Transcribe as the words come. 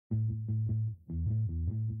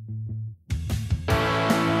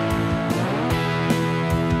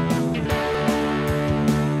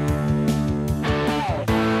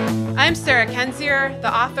I'm Sarah Kendzior,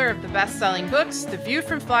 the author of the best-selling books, The View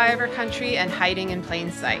from Flyover Country and Hiding in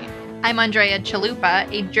Plain Sight. I'm Andrea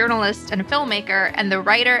Chalupa, a journalist and filmmaker, and the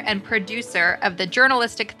writer and producer of the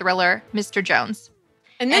journalistic thriller, Mr. Jones.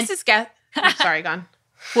 And this is sorry, gone.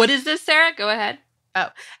 What is this, Sarah? Go ahead.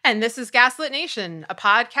 And this is Gaslit Nation, a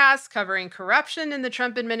podcast covering corruption in the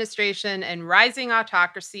Trump administration and rising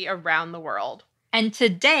autocracy around the world. And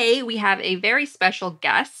today we have a very special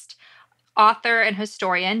guest, author and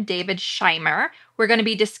historian David Shimer. We're going to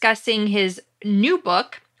be discussing his new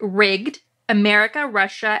book, Rigged: America,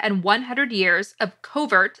 Russia, and 100 Years of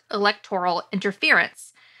Covert Electoral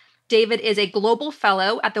Interference. David is a global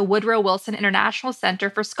fellow at the Woodrow Wilson International Center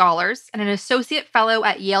for Scholars and an associate fellow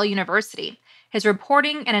at Yale University. His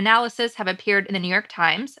reporting and analysis have appeared in the New York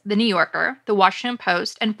Times, The New Yorker, The Washington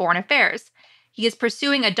Post, and Foreign Affairs. He is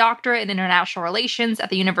pursuing a doctorate in international relations at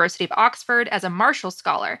the University of Oxford as a Marshall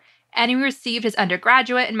Scholar, and he received his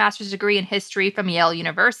undergraduate and master's degree in history from Yale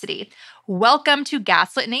University. Welcome to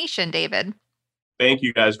Gaslit Nation, David. Thank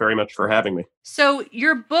you guys very much for having me. So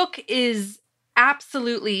your book is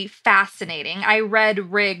absolutely fascinating. I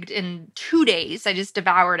read Rigged in 2 days. I just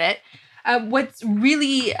devoured it. What's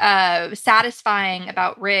really satisfying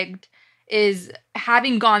about Rigged is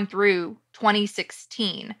having gone through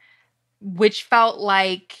 2016, which felt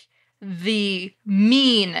like the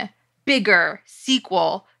mean, bigger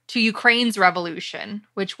sequel to Ukraine's revolution,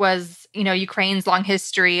 which was, Ukraine's long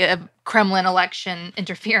history of Kremlin election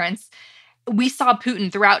interference. We saw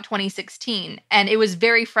Putin throughout 2016, and it was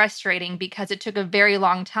very frustrating because it took a very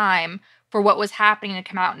long time for what was happening to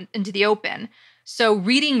come out into the open. So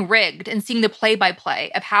reading Rigged and seeing the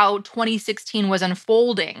play-by-play of how 2016 was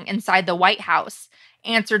unfolding inside the White House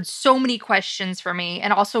answered so many questions for me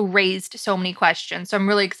and also raised so many questions. So I'm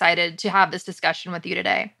really excited to have this discussion with you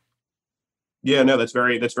today. Yeah, no, that's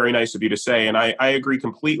very nice of you to say. And I agree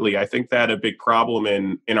completely. I think that a big problem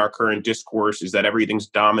in our current discourse is that everything's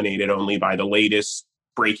dominated only by the latest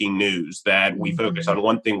breaking news, that we focus on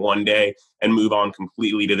one thing one day and move on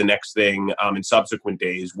completely to the next thing in subsequent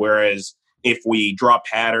days. Whereas if we draw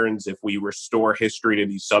patterns, if we restore history to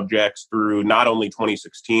these subjects through not only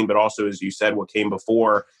 2016, but also, as you said, what came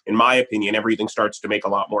before, in my opinion, everything starts to make a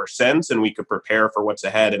lot more sense and we could prepare for what's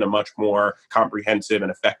ahead in a much more comprehensive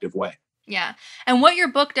and effective way. Yeah. And what your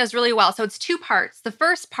book does really well, so it's 2 parts. The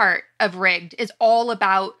first part of Rigged is all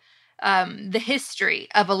about the history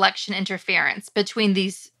of election interference between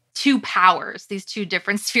these 2 powers, these 2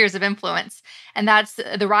 different spheres of influence. And that's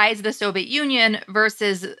the rise of the Soviet Union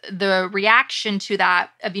versus the reaction to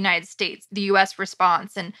that of the United States, the U.S.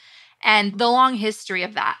 response, and the long history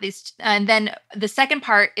of that. And then the second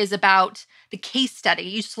part is about the case study.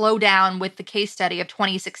 You slow down with the case study of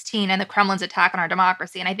 2016 and the Kremlin's attack on our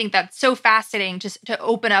democracy. And I think that's so fascinating just to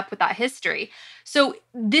open up with that history. So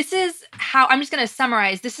this is how, I'm just going to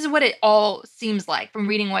summarize, this is what it all seems like from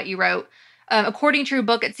reading what you wrote. According to your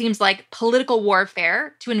book, it seems like political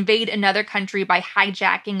warfare to invade another country by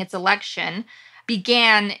hijacking its election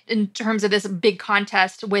began in terms of this big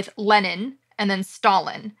contest with Lenin and then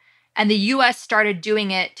Stalin. And the U.S. started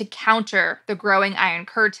doing it to counter the growing Iron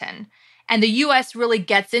Curtain. And the U.S. really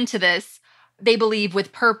gets into this, they believe,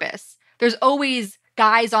 with purpose. There's always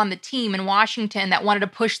guys on the team in Washington that wanted to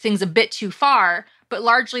push things a bit too far, but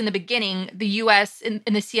largely in the beginning, the U.S. and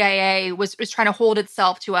the CIA was trying to hold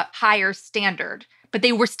itself to a higher standard. But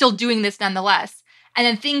they were still doing this nonetheless. And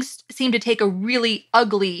then things seemed to take a really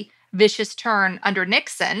ugly, vicious turn under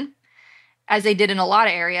Nixon, as they did in a lot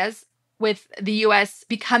of areas, with the U.S.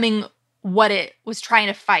 becoming what it was trying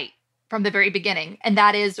to fight from the very beginning. And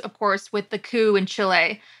that is, of course, with the coup in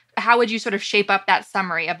Chile. How would you sort of shape up that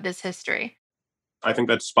summary of this history? I think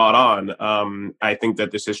that's spot on. I think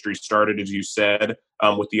that this history started, as you said,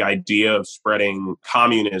 with the idea of spreading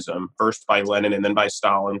communism, first by Lenin and then by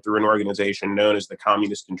Stalin, through an organization known as the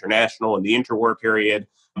Communist International in the interwar period.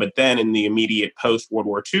 But then in the immediate post-World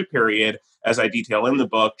War II period, as I detail in the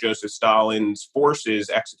book, Joseph Stalin's forces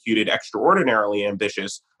executed extraordinarily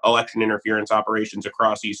ambitious election interference operations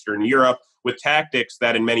across Eastern Europe with tactics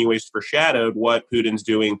that in many ways foreshadowed what Putin's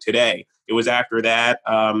doing today. It was after that,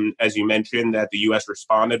 as you mentioned, that the U.S.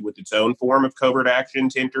 responded with its own form of covert action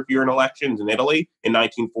to interfere in elections in Italy in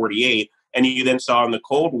 1948. And you then saw in the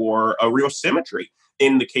Cold War a real symmetry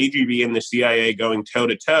in the KGB and the CIA going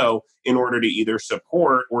toe-to-toe in order to either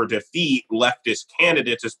support or defeat leftist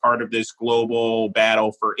candidates as part of this global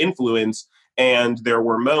battle for influence. And there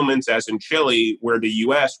were moments, as in Chile, where the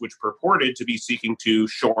U.S., which purported to be seeking to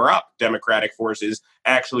shore up democratic forces,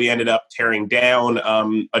 actually ended up tearing down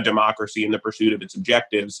a democracy in the pursuit of its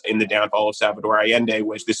objectives in the downfall of Salvador Allende,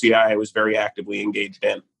 which the CIA was very actively engaged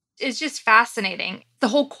in. is just fascinating. The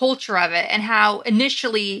whole culture of it and how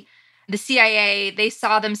initially the CIA, they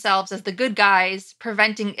saw themselves as the good guys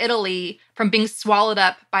preventing Italy from being swallowed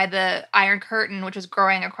up by the Iron Curtain, which was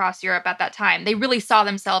growing across Europe at that time. They really saw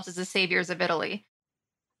themselves as the saviors of Italy.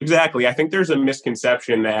 Exactly. I think there's a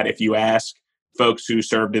misconception that if you ask folks who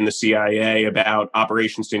served in the CIA about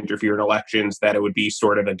operations to interfere in elections, that it would be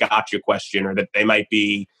sort of a gotcha question or that they might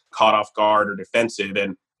be caught off guard or defensive.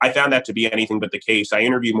 And I found that to be anything but the case. I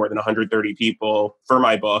interviewed more than 130 people for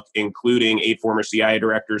my book, including 8 former CIA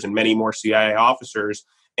directors and many more CIA officers.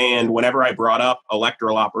 And whenever I brought up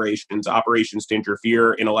electoral operations to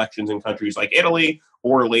interfere in elections in countries like Italy,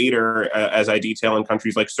 or later, as I detail, in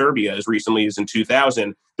countries like Serbia, as recently as in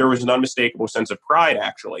 2000, there was an unmistakable sense of pride,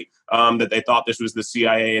 actually, that they thought this was the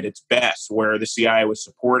CIA at its best, where the CIA was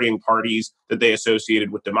supporting parties that they associated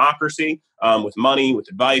with democracy, with money, with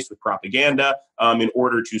advice, with propaganda, in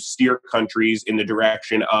order to steer countries in the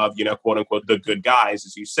direction of, quote unquote, the good guys,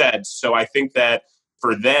 as you said. So I think that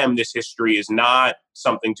for them, this history is not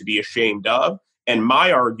something to be ashamed of. And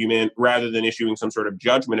my argument, rather than issuing some sort of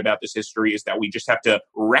judgment about this history, is that we just have to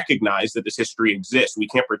recognize that this history exists. We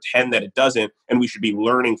can't pretend that it doesn't, and we should be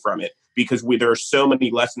learning from it because there are so many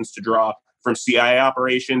lessons to draw from CIA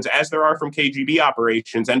operations, as there are from KGB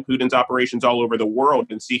operations and Putin's operations all over the world,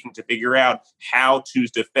 and seeking to figure out how to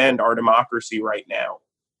defend our democracy right now.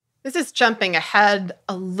 This is jumping ahead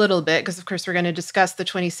a little bit because, of course, we're going to discuss the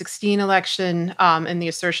 2016 election and the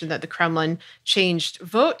assertion that the Kremlin changed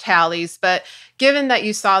vote tallies. But given that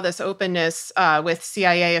you saw this openness with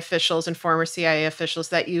CIA officials and former CIA officials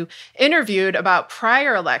that you interviewed about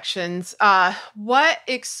prior elections, what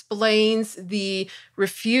explains the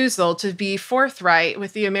refusal to be forthright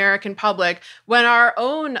with the American public when our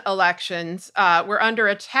own elections were under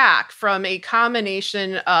attack from a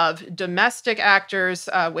combination of domestic actors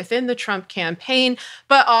within the Trump campaign,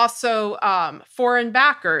 but also foreign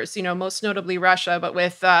backers, most notably Russia, but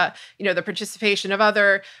with, the participation of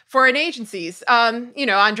other foreign agencies.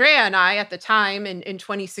 Andrea and I at the time in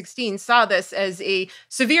 2016 saw this as a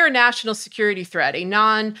severe national security threat, a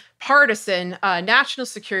non-partisan national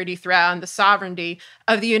security threat on the sovereignty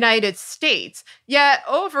of the United States. Yet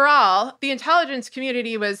overall, the intelligence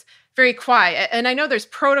community was very quiet. And I know there's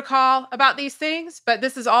protocol about these things, but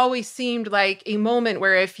this has always seemed like a moment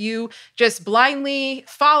where if you just blindly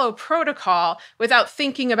follow protocol without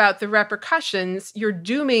thinking about the repercussions, you're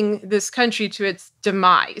dooming this country to its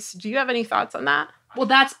demise. Do you have any thoughts on that? Well,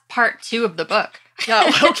 that's part 2 of the book.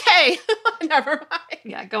 Oh, okay. Never mind.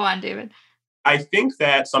 Yeah, go on, David. I think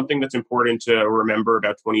that something that's important to remember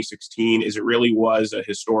about 2016 is it really was a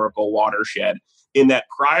historical watershed in that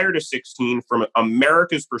prior to 16, from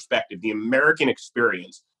America's perspective, the American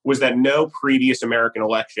experience was that no previous American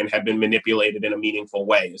election had been manipulated in a meaningful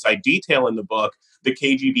way. As I detail in the book, the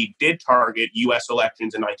KGB did target U.S.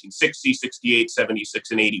 elections in 1960, 68,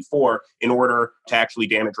 76, and 84 in order to actually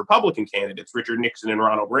damage Republican candidates, Richard Nixon and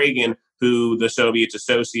Ronald Reagan, who the Soviets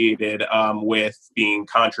associated with being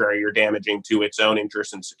contrary or damaging to its own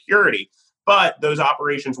interests and security. But those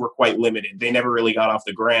operations were quite limited. They never really got off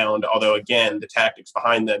the ground, although, again, the tactics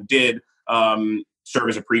behind them did serve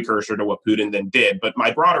as a precursor to what Putin then did. But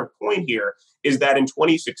my broader point here is that in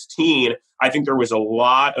 2016, I think there was a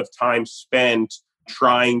lot of time spent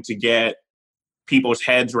trying to get people's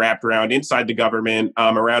heads wrapped around inside the government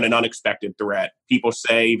around an unexpected threat. People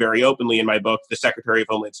say very openly in my book, the Secretary of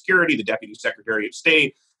Homeland Security, the Deputy Secretary of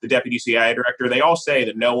State, the Deputy CIA Director, they all say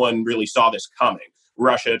that no one really saw this coming.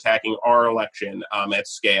 Russia attacking our election at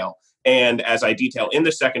scale. And as I detail in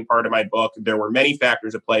the second part of my book, there were many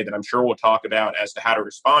factors at play that I'm sure we'll talk about as to how to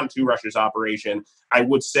respond to Russia's operation. I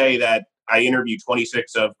would say that I interviewed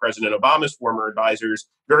 26 of President Obama's former advisors.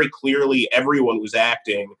 Very clearly, everyone was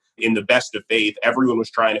acting in the best of faith. Everyone was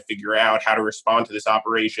trying to figure out how to respond to this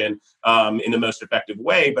operation in the most effective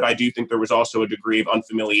way. But I do think there was also a degree of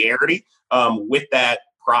unfamiliarity with that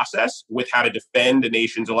process, with how to defend a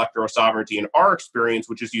nation's electoral sovereignty in our experience,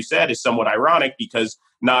 which, as you said, is somewhat ironic because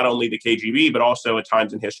not only the KGB, but also at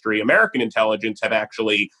times in history, American intelligence have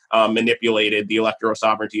actually manipulated the electoral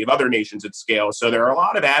sovereignty of other nations at scale. So there are a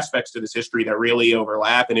lot of aspects to this history that really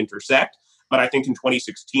overlap and intersect. But I think in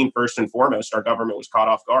 2016, first and foremost, our government was caught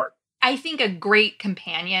off guard. I think a great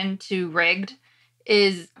companion to Rigged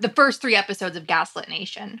is the first 3 episodes of Gaslit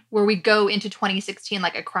Nation, where we go into 2016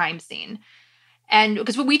 like a crime scene. And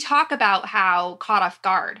because when we talk about how caught off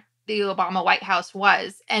guard the Obama White House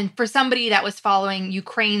was, and for somebody that was following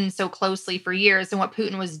Ukraine so closely for years and what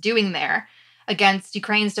Putin was doing there against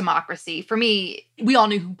Ukraine's democracy, for me, we all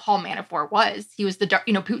knew who Paul Manafort was. He was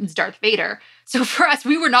Putin's Darth Vader. So for us,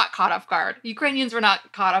 we were not caught off guard. Ukrainians were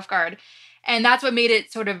not caught off guard. And that's what made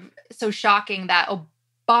it sort of so shocking that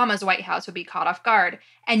Obama's White House would be caught off guard.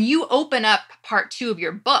 And you open up part 2 of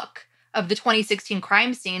your book of the 2016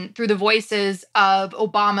 crime scene through the voices of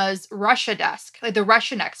Obama's Russia desk, like the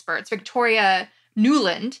Russian experts, Victoria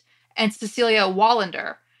Nuland and Cecilia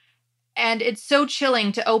Wallander. And it's so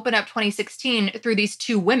chilling to open up 2016 through these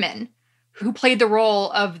 2 women who played the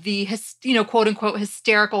role of the, quote unquote,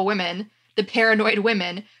 hysterical women, the paranoid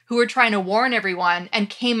women who were trying to warn everyone and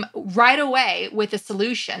came right away with a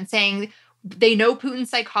solution saying, they know Putin's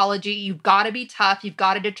psychology. You've got to be tough. You've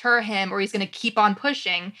got to deter him or he's going to keep on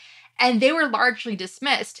pushing. And they were largely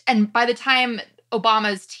dismissed. And by the time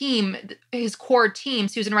Obama's team, his core team,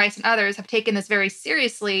 Susan Rice and others, have taken this very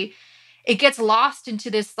seriously, it gets lost into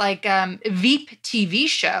this Veep TV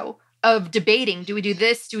show of debating. Do we do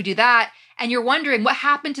this? Do we do that? And you're wondering what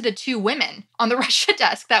happened to the 2 women on the Russia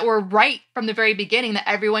desk that were right from the very beginning that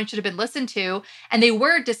everyone should have been listened to. And they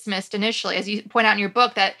were dismissed initially, as you point out in your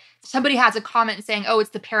book, that somebody has a comment saying, oh, it's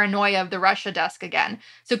the paranoia of the Russia desk again.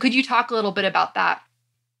 So could you talk a little bit about that?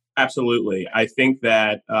 Absolutely. I think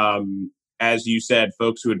that, as you said,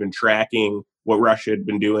 folks who had been tracking what Russia had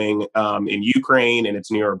been doing in Ukraine and its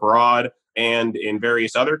near abroad and in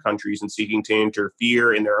various other countries and seeking to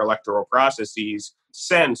interfere in their electoral processes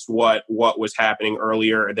sense what was happening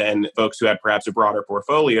earlier than folks who had perhaps a broader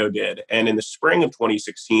portfolio did. And in the spring of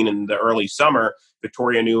 2016, in the early summer,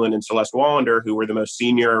 Victoria Nuland and Celeste Wallander, who were the most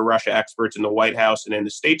senior Russia experts in the White House and in the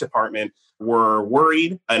State Department, were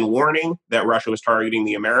worried and warning that Russia was targeting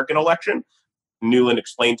the American election. Nuland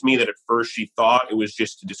explained to me that at first she thought it was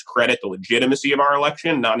just to discredit the legitimacy of our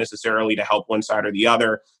election, not necessarily to help one side or the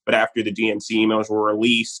other. But after the DNC emails were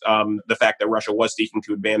released, the fact that Russia was seeking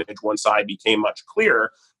to advantage one side became much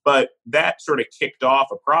clearer. But that sort of kicked off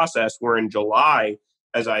a process where in July,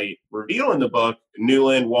 as I reveal in the book,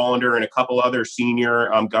 Nuland, Wallander, and a couple other senior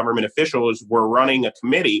government officials were running a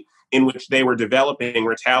committee in which they were developing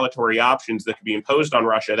retaliatory options that could be imposed on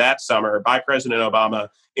Russia that summer by President Obama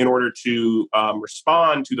in order to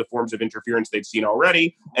respond to the forms of interference they'd seen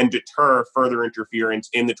already and deter further interference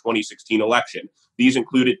in the 2016 election. These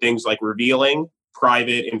included things like revealing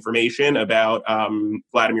private information about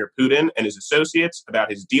Vladimir Putin and his associates, about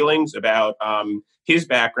his dealings, about his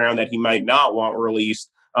background that he might not want released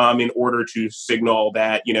in order to signal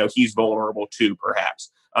that, he's vulnerable too, perhaps.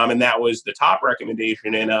 And that was the top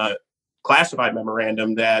recommendation in a classified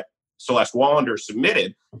memorandum that Celeste Wallander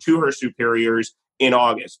submitted to her superiors in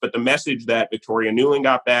August. But the message that Victoria Nuland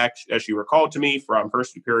got back, as she recalled to me, from her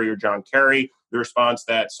superior, John Kerry, the response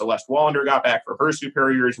that Celeste Wallander got back from her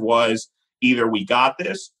superiors was either we got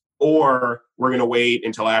this or we're going to wait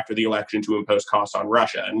until after the election to impose costs on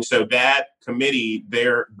Russia. And so that committee,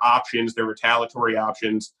 their options, their retaliatory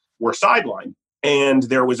options were sidelined. And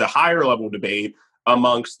there was a higher level debate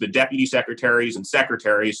amongst the deputy secretaries and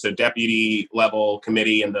secretaries, so deputy level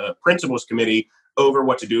committee and the principals committee, over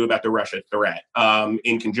what to do about the Russia threat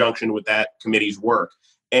in conjunction with that committee's work.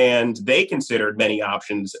 And they considered many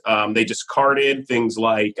options. They discarded things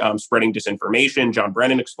like spreading disinformation. John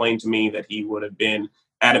Brennan explained to me that he would have been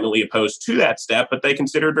adamantly opposed to that step, but they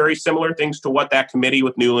considered very similar things to what that committee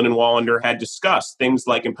with Nuland and Wallander had discussed, things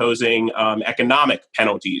like imposing economic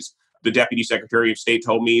penalties. The Deputy Secretary of State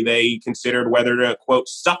told me they considered whether to, quote,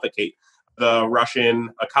 suffocate the Russian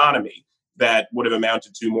economy that would have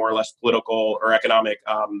amounted to more or less political or economic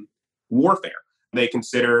warfare. They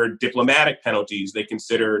considered diplomatic penalties. They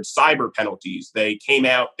considered cyber penalties. They came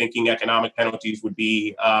out thinking economic penalties would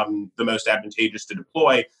be the most advantageous to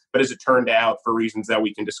deploy. But as it turned out, for reasons that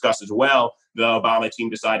we can discuss as well, the Obama team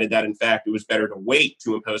decided that, in fact, it was better to wait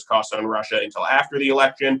to impose costs on Russia until after the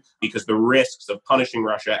election because the risks of punishing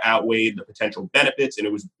Russia outweighed the potential benefits, and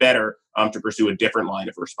it was better to pursue a different line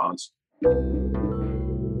of response.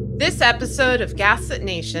 This episode of Gaslit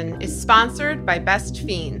Nation is sponsored by Best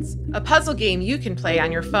Fiends, a puzzle game you can play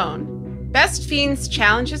on your phone. Best Fiends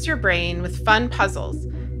challenges your brain with fun puzzles,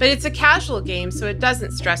 but it's a casual game so it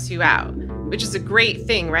doesn't stress you out, which is a great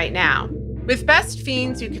thing right now. With Best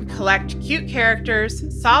Fiends, you can collect cute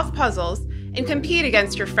characters, solve puzzles, and compete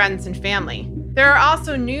against your friends and family. There are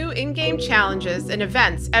also new in-game challenges and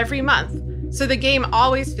events every month, so the game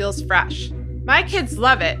always feels fresh. My kids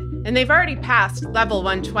love it, and they've already passed level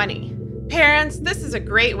 120. Parents, this is a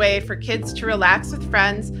great way for kids to relax with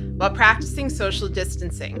friends while practicing social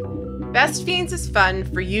distancing. Best Fiends is fun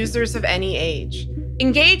for users of any age.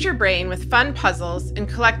 Engage your brain with fun puzzles and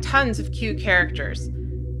collect tons of cute characters.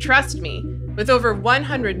 Trust me, with over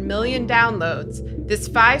 100 million downloads, this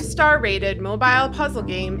 5-star rated mobile puzzle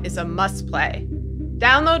game is a must-play.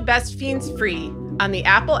 Download Best Fiends free on the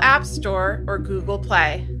Apple App Store or Google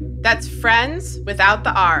Play. That's friends without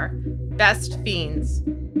the R. best fiends.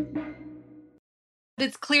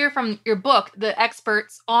 It's clear from your book, the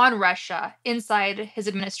experts on Russia inside his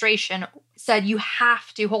administration said you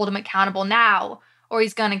have to hold him accountable now or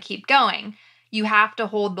he's going to keep going. You have to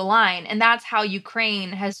hold the line. And that's how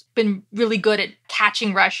Ukraine has been really good at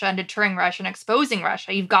catching Russia and deterring Russia and exposing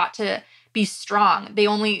Russia. You've got to be strong. They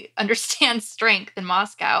only understand strength in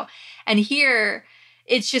Moscow. And here,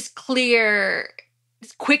 it's just clear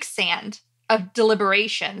quicksand of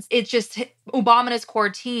deliberations. It's just Obama and his core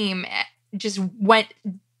team just went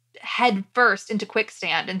head first into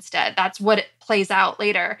quicksand instead. That's what it plays out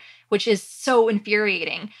later, which is so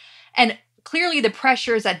infuriating. And clearly the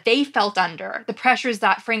pressures that they felt under, the pressures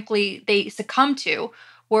that frankly they succumbed to,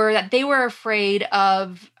 were that they were afraid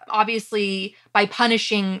of, obviously, by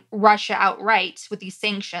punishing Russia outright with these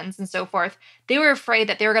sanctions and so forth, they were afraid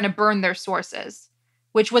that they were going to burn their sources,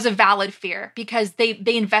 which was a valid fear because they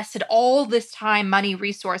invested all this time, money,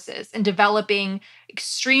 resources in developing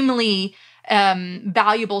extremely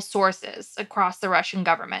valuable sources across the Russian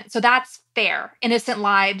government. So that's fair. Innocent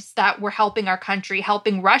lives that were helping our country,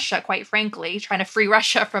 helping Russia, quite frankly, trying to free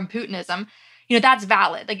Russia from Putinism. That's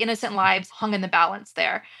valid. Like innocent lives hung in the balance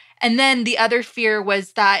there. And then the other fear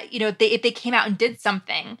was that, if they came out and did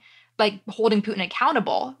something like holding Putin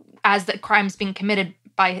accountable as the crimes being committed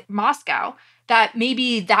by Moscow, that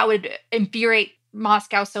maybe that would infuriate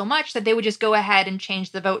Moscow so much that they would just go ahead and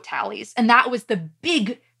change the vote tallies. And that was the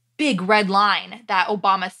big red line that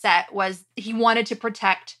Obama set, was he wanted to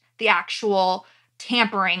protect the actual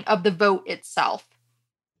tampering of the vote itself.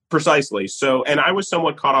 Precisely. So, and I was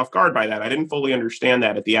somewhat caught off guard by that. I didn't fully understand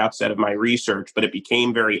that at the outset of my research, but it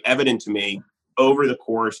became very evident to me over the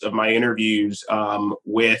course of my interviews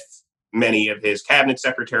with many of his cabinet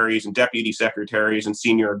secretaries and deputy secretaries and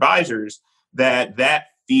senior advisors that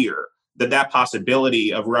fear, that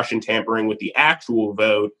possibility of Russian tampering with the actual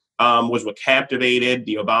vote was what captivated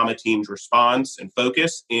the Obama team's response and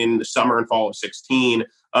focus in the summer and fall of 2016.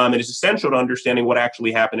 It is essential to understanding what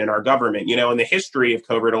actually happened in our government. In the history of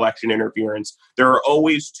covert election interference, there are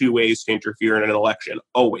always two ways to interfere in an election,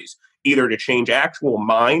 always. Either to change actual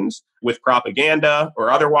minds with propaganda or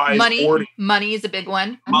otherwise. Money is a big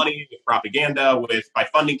one. Money with propaganda, by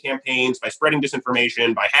funding campaigns, by spreading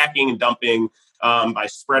disinformation, by hacking and dumping, by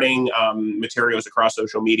spreading materials across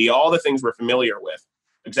social media, all the things we're familiar with.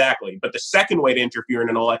 Exactly. But the second way to interfere in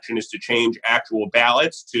an election is to change actual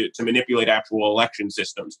ballots, to manipulate actual election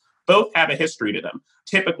systems. Both have a history to them.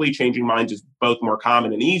 Typically, changing minds is both more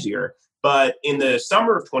common and easier. But in the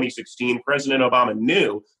summer of 2016, President Obama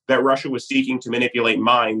knew that Russia was seeking to manipulate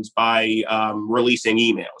minds by releasing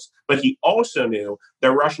emails. But he also knew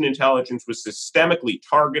that Russian intelligence was systemically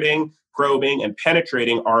targeting, probing, and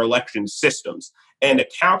penetrating our election systems. And a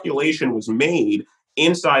calculation was made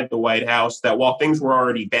inside the White House that while things were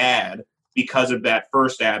already bad because of that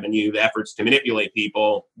first avenue, the efforts to manipulate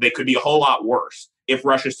people, they could be a whole lot worse if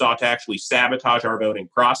Russia sought to actually sabotage our voting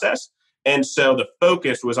process. And so the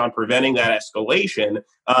focus was on preventing that escalation,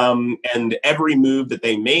 and every move that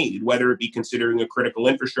they made, whether it be considering a critical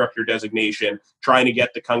infrastructure designation, trying to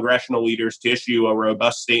get the congressional leaders to issue a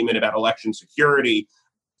robust statement about election security,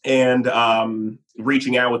 and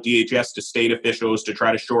reaching out with DHS to state officials to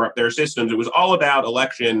try to shore up their systems. It was all about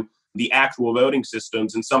the actual voting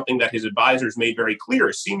systems, and something that his advisors made very clear,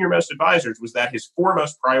 his senior-most advisors, was that his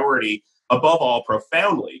foremost priority, above all,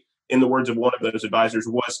 profoundly, in the words of one of those advisors,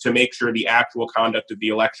 was to make sure the actual conduct of the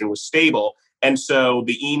election was stable. And so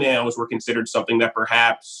the emails were considered something that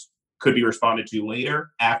perhaps could be responded to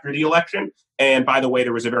later after the election. And by the way,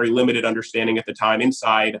 there was a very limited understanding at the time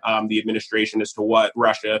inside the administration as to what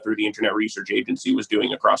Russia, through the Internet Research Agency, was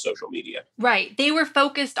doing across social media. Right. They were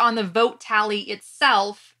focused on the vote tally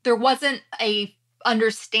itself. There wasn't a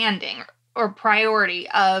understanding or priority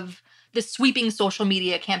of the sweeping social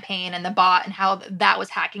media campaign and the bot and how that was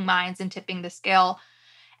hacking minds and tipping the scale.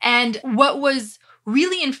 And what was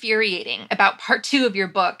really infuriating about part 2 of your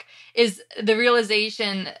book is the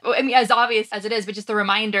realization, as obvious as it is, but just the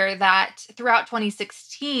reminder that throughout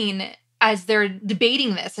 2016, as they're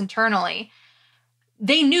debating this internally,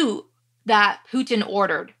 they knew that Putin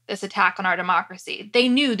ordered this attack on our democracy. They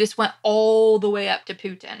knew this went all the way up to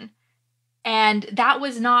Putin. And that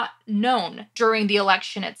was not known during the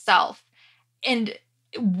election itself. And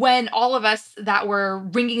when all of us that were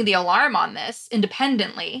ringing the alarm on this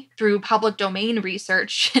independently through public domain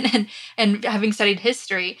research and having studied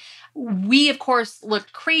history, we, of course,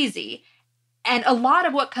 looked crazy. And a lot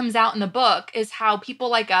of what comes out in the book is how people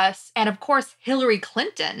like us, and of course, Hillary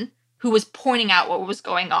Clinton, who was pointing out what was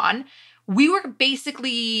going on, we were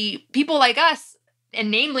basically, people like us, and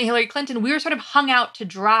namely Hillary Clinton, we were sort of hung out to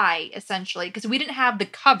dry, essentially, because we didn't have the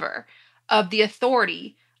cover of the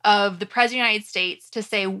authority of the President of the United States to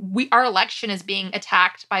say our election is being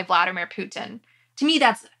attacked by Vladimir Putin. To me,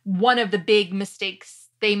 that's one of the big mistakes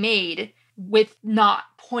they made with not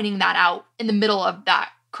pointing that out in the middle of that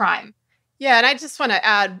crime. Yeah, and I just want to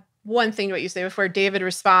add one thing to what you say before David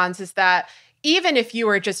responds, is that even if you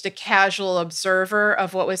were just a casual observer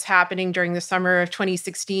of what was happening during the summer of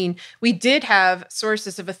 2016, we did have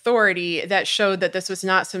sources of authority that showed that this was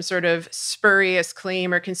not some sort of spurious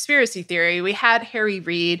claim or conspiracy theory. We had Harry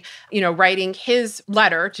Reid, writing his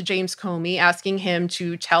letter to James Comey, asking him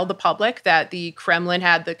to tell the public that the Kremlin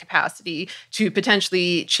had the capacity to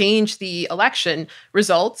potentially change the election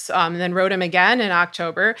results, and then wrote him again in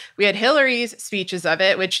October. We had Hillary's speeches of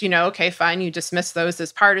it, which, okay, fine, you dismiss those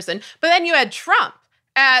as partisan. But then you had Trump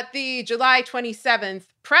at the July 27th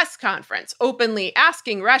press conference openly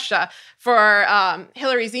asking Russia for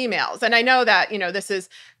Hillary's emails. And I know that, this is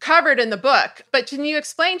covered in the book, but can you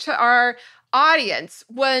explain to our audience,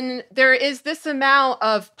 when there is this amount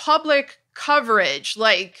of public coverage,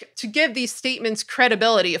 like to give these statements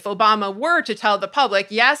credibility, if Obama were to tell the public,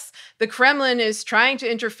 yes, the Kremlin is trying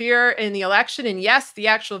to interfere in the election, and yes, the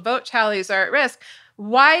actual vote tallies are at risk,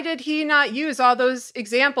 why did he not use all those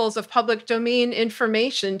examples of public domain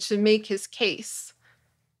information to make his case?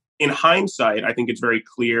 In hindsight, I think it's very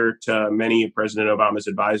clear to many of President Obama's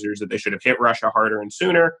advisors that they should have hit Russia harder and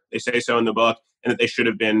sooner. They say so in the book, and that they should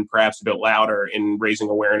have been perhaps a bit louder in raising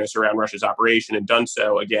awareness around Russia's operation and done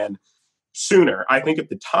so again sooner. I think at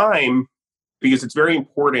the time, because it's very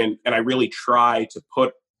important, and I really try to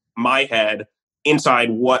put my head inside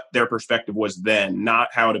what their perspective was then, not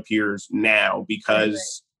how it appears now,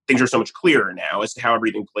 because things are so much clearer now as to how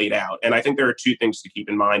everything played out. And I think there are two things to keep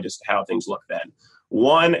in mind as to how things look then.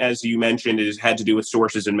 One, as you mentioned, had to do with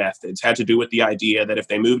sources and methods, had to do with the idea that if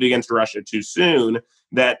they moved against Russia too soon,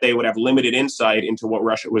 that they would have limited insight into what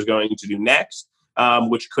Russia was going to do next,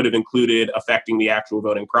 which could have included affecting the actual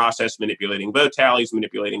voting process, manipulating vote tallies,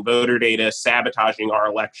 manipulating voter data, sabotaging our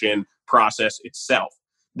election process itself.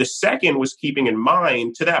 The second was keeping in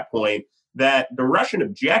mind, to that point, that the Russian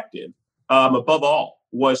objective, above all,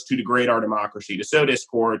 was to degrade our democracy, to sow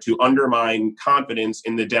discord, to undermine confidence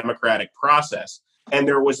in the democratic process. And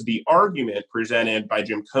there was the argument presented by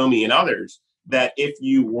Jim Comey and others that if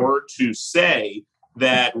you were to say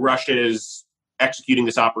that Russia is executing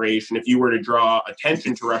this operation, if you were to draw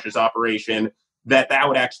attention to Russia's operation, that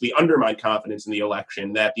would actually undermine confidence in the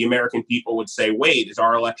election, that the American people would say, wait, is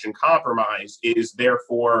our election compromised? Is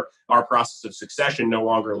therefore our process of succession no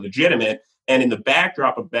longer legitimate? And in the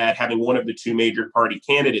backdrop of that, having one of the two major party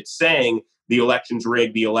candidates saying the election's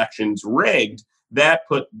rigged, that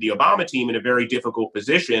put the Obama team in a very difficult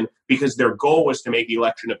position because their goal was to make the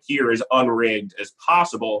election appear as unrigged as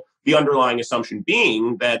possible. The underlying assumption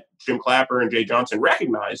being that Jim Clapper and Jay Johnson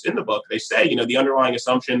recognized in the book, they say, the underlying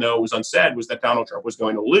assumption, though it was unsaid, was that Donald Trump was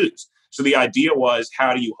going to lose. So the idea was,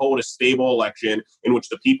 how do you hold a stable election in which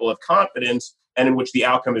the people have confidence and in which the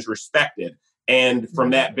outcome is respected? And from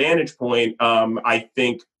that vantage point, I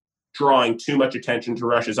think drawing too much attention to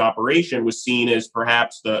Russia's operation was seen as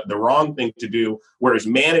perhaps the wrong thing to do, whereas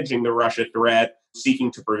managing the Russia threat,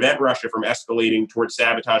 seeking to prevent Russia from escalating towards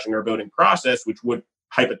sabotaging our voting process, which would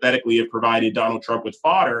hypothetically have provided Donald Trump with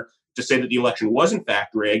fodder to say that the election was in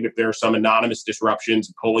fact rigged if there are some anonymous disruptions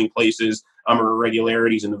in polling places or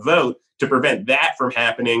irregularities in the vote. To prevent that from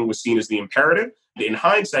happening was seen as the imperative. In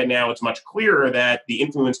hindsight now, it's much clearer that the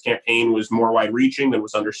influence campaign was more wide-reaching than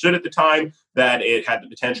was understood at the time, that it had the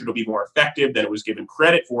potential to be more effective than it was given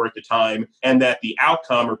credit for at the time, and that the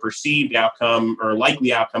outcome or perceived outcome or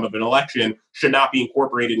likely outcome of an election should not be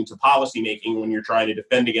incorporated into policymaking when you're trying to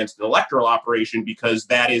defend against an electoral operation, because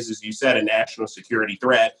that is, as you said, a national security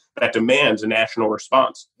threat that demands a national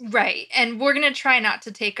response. Right. And we're going to try not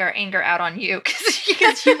to take our anger out on you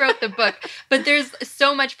because you wrote the book. But there's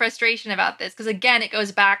so much frustration about this because, again, it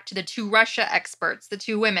goes back to the two Russia experts, the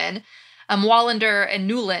two women, Wallander and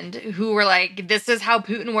Newland, who were like, this is how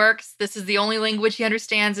Putin works. This is the only language he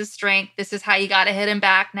understands is strength. This is how you got to hit him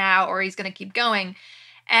back now or he's going to keep going.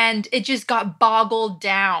 And it just got boggled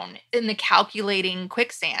down in the calculating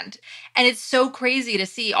quicksand. And it's so crazy to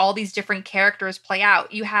see all these different characters play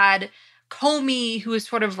out. You had Comey, who was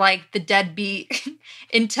sort of like the deadbeat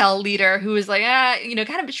intel leader, who was like,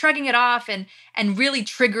 kind of shrugging it off and really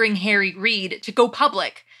triggering Harry Reid to go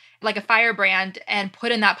public like a firebrand and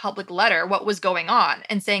put in that public letter what was going on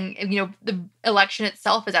and saying, the election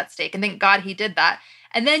itself is at stake. And thank God he did that.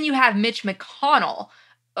 And then you have Mitch McConnell,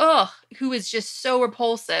 who is just so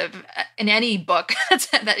repulsive in any book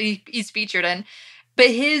that he's featured in.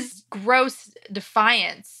 But his gross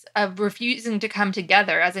defiance of refusing to come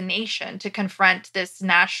together as a nation to confront this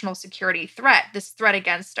national security threat, this threat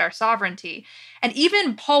against our sovereignty. And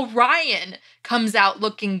even Paul Ryan comes out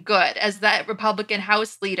looking good as that Republican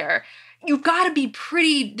House leader. You've got to be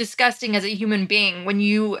pretty disgusting as a human being when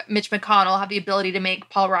you, Mitch McConnell, have the ability to make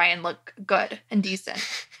Paul Ryan look good and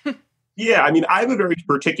decent. Yeah, I mean, I have a very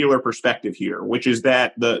particular perspective here, which is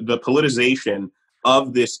that the politicization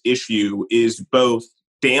of this issue is both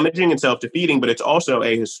damaging and self-defeating, but it's also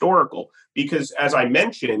ahistorical. Because as I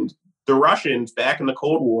mentioned, the Russians back in the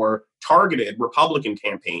Cold War targeted Republican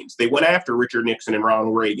campaigns. They went after Richard Nixon and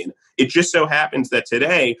Ronald Reagan. It just so happens that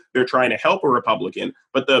today they're trying to help a Republican,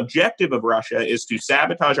 but the objective of Russia is to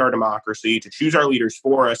sabotage our democracy, to choose our leaders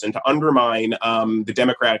for us, and to undermine the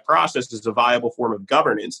democratic process as a viable form of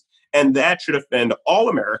governance. And that should offend all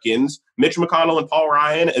Americans, Mitch McConnell and Paul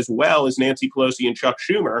Ryan, as well as Nancy Pelosi and Chuck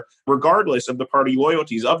Schumer, regardless of the party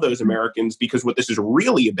loyalties of those Americans, because what this is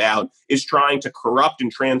really about is trying to corrupt and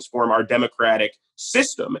transform our democratic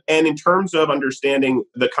system. And in terms of understanding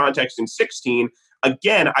the context in 16,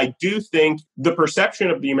 again, I do think the perception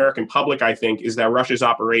of the American public, I think, is that Russia's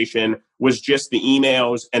operation was just the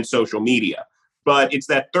emails and social media. But it's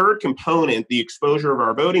that third component, the exposure of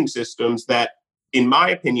our voting systems, that in my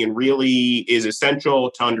opinion, really is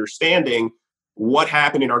essential to understanding what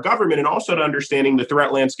happened in our government and also to understanding the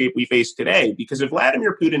threat landscape we face today. Because if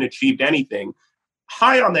Vladimir Putin achieved anything,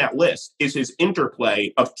 high on that list is his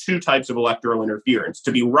interplay of two types of electoral interference: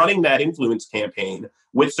 to be running that influence campaign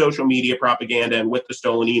with social media propaganda and with the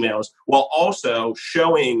stolen emails, while also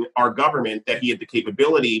showing our government that he had the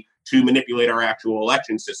capability to manipulate our actual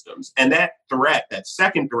election systems. And that threat, that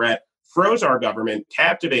second threat, froze our government,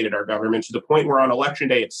 captivated our government to the point where on election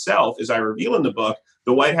day itself, as I reveal in the book,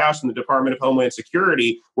 the White House and the Department of Homeland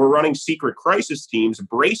Security were running secret crisis teams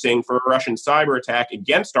bracing for a Russian cyber attack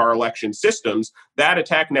against our election systems. That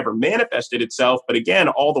attack never manifested itself, but again,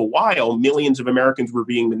 all the while, millions of Americans were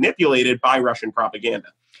being manipulated by Russian propaganda.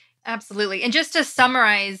 Absolutely. And just to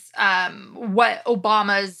summarize what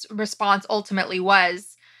Obama's response ultimately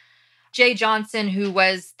was, Jay Johnson, who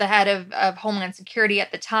was the head of Homeland Security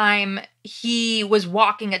at the time, he was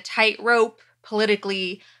walking a tightrope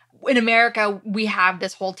politically. In America, we have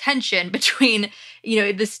this whole tension between,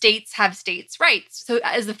 the states have states' rights. So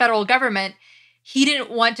as the federal government, he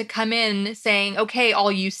didn't want to come in saying, okay,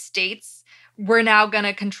 all you states, we're now going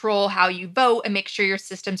to control how you vote and make sure your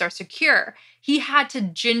systems are secure. He had to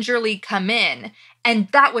gingerly come in. And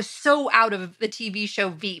that was so out of the TV show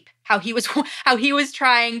Veep, how he was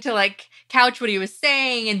trying to couch what he was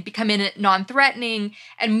saying and become non-threatening.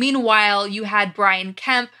 And meanwhile, you had Brian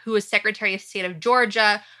Kemp, who was Secretary of State of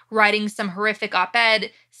Georgia, writing some horrific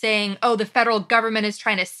op-ed saying, oh, the federal government is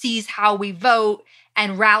trying to seize how we vote,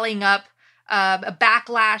 and rallying up a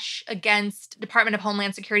backlash against Department of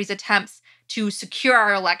Homeland Security's attempts to secure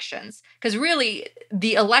our elections. Because really,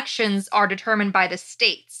 the elections are determined by the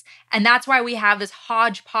states. And that's why we have this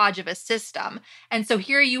hodgepodge of a system. And so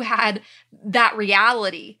here you had that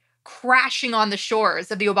reality crashing on the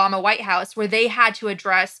shores of the Obama White House, where they had to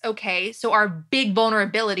address, okay, so our big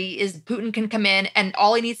vulnerability is Putin can come in and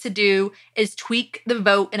all he needs to do is tweak the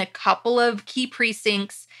vote in a couple of key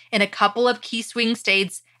precincts, in a couple of key swing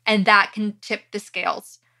states, and that can tip the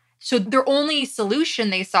scales. So their only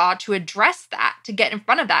solution they saw to address that, to get in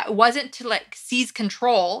front of that, wasn't to seize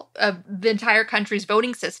control of the entire country's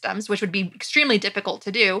voting systems, which would be extremely difficult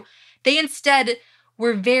to do. They instead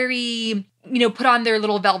were very, put on their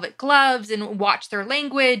little velvet gloves and watch their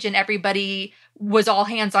language, and everybody was all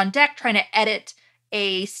hands on deck trying to edit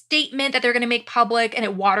a statement that they're going to make public, and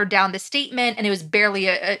it watered down the statement, and it was barely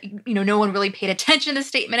no one really paid attention to the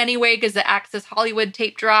statement anyway because the Access Hollywood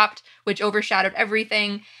tape dropped, which overshadowed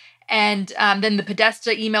everything. And then the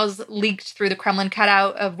Podesta emails leaked through the Kremlin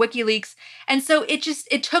cutout of WikiLeaks. And so it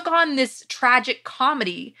took on this tragic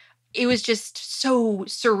comedy. It was just so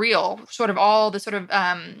surreal, sort of all the sort of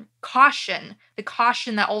caution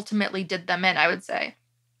that ultimately did them in, I would say.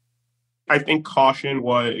 I think caution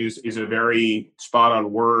is a very spot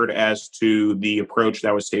on word as to the approach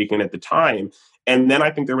that was taken at the time. And then I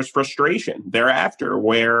think there was frustration thereafter,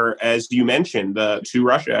 where, as you mentioned, the two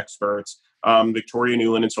Russia experts, Victoria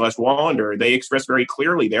Nuland and Celeste Wallander, they expressed very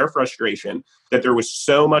clearly their frustration that there was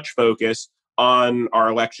so much focus on our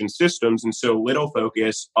election systems and so little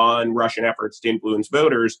focus on Russian efforts to influence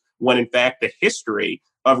voters, when in fact the history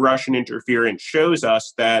of Russian interference shows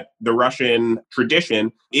us that the Russian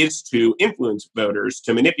tradition is to influence voters,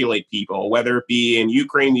 to manipulate people, whether it be in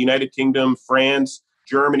Ukraine, the United Kingdom, France,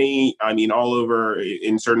 Germany, all over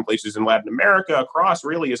in certain places in Latin America, across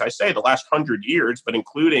really, as I say, the last 100 years, but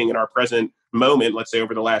including in our present moment, let's say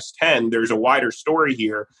over the last 10, there's a wider story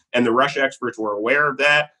here. And the Russia experts were aware of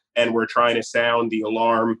that and were trying to sound the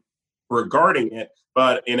alarm regarding it.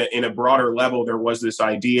 But in a broader level, there was this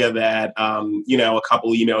idea that, a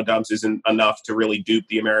couple email dumps isn't enough to really dupe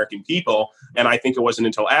the American people. And I think it wasn't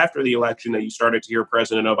until after the election that you started to hear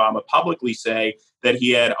President Obama publicly say that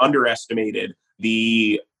he had underestimated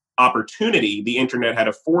the opportunity the internet had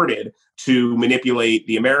afforded to manipulate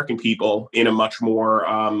the American people in a much more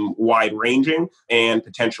wide-ranging and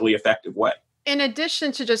potentially effective way. In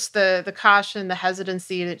addition to just the caution, the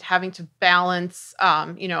hesitancy, having to balance,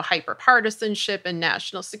 hyper-partisanship and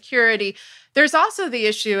national security, there's also the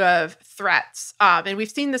issue of threats. And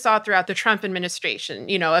we've seen this all throughout the Trump administration,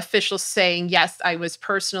 officials saying, yes, I was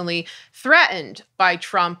personally threatened by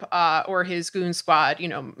Trump or his goon squad,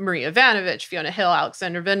 Maria Ivanovich, Fiona Hill,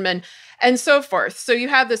 Alexander Vindman, and so forth. So you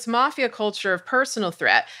have this mafia culture of personal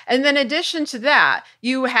threat. And then in addition to that,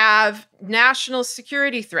 you have national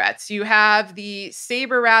security threats. You have the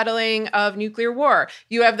saber rattling of nuclear war.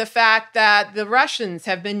 You have the fact that the Russians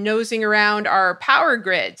have been nosing around our power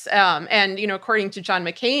grids and, according to John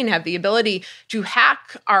McCain, have the ability to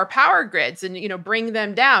hack our power grids and, bring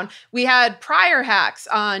them down. We had prior hacks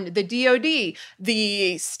on the DOD,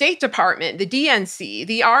 the State Department, the DNC,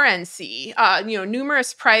 the RNC,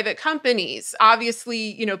 numerous private companies,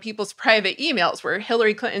 obviously, people's private emails, where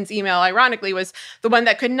Hillary Clinton's email, ironically, was the one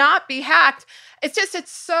that could not be hacked.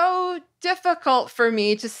 It's so difficult for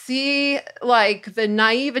me to see the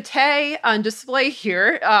naivete on display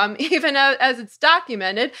here, even as it's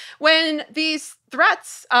documented, when these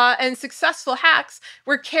threats and successful hacks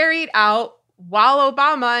were carried out while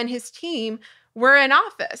Obama and his team were in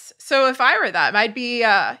office. So if I were them, I'd be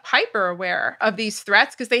hyper aware of these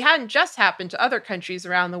threats because they hadn't just happened to other countries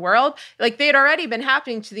around the world. They'd already been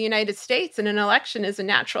happening to the United States, and an election is a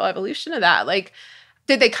natural evolution of that.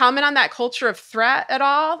 Did they comment on that culture of threat at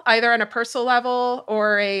all, either on a personal level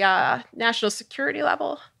or a national security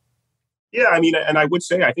level? Yeah, and I would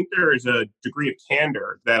say I think there is a degree of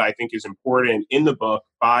candor that I think is important in the book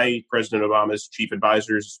by President Obama's chief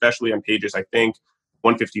advisors, especially on pages, I think,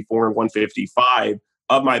 154 and 155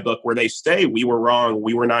 of my book, where they say we were wrong,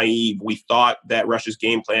 we were naive, we thought that Russia's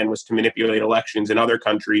game plan was to manipulate elections in other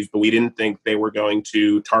countries, but we didn't think they were going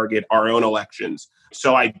to target our own elections.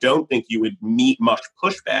 So I don't think you would meet much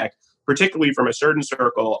pushback, particularly from a certain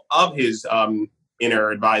circle of his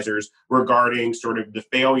inner advisors, regarding sort of the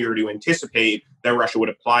failure to anticipate that Russia would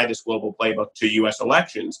apply this global playbook to U.S.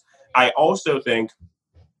 elections. I also think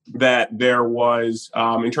that there was,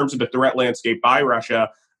 in terms of the threat landscape by Russia,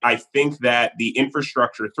 I think that the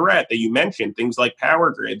infrastructure threat that you mentioned, things like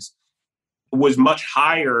power grids, was much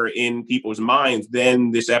higher in people's minds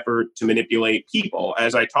than this effort to manipulate people,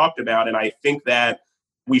 as I talked about. And I think that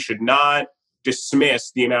we should not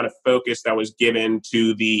dismiss the amount of focus that was given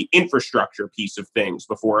to the infrastructure piece of things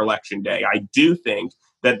before Election Day. I do think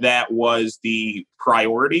that that was the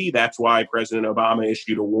priority. That's why President Obama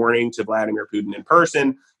issued a warning to Vladimir Putin in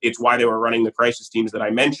person. It's why they were running the crisis teams that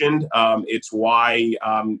I mentioned. It's why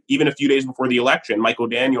even a few days before the election, Michael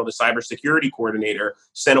Daniel, the cybersecurity coordinator,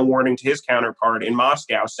 sent a warning to his counterpart in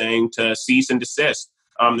Moscow saying to cease and desist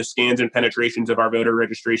the scans and penetrations of our voter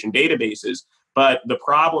registration databases. But the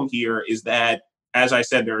problem here is that, as I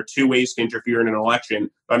said, there are two ways to interfere in an election: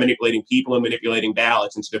 by manipulating people and manipulating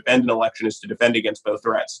ballots. And to defend an election is to defend against both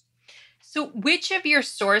threats. So which of your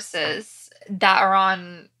sources that are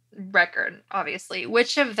on record, obviously,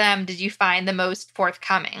 which of them did you find the most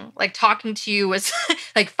forthcoming? Talking to you was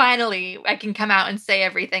finally, I can come out and say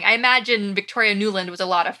everything. I imagine Victoria Nuland was a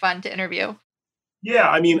lot of fun to interview.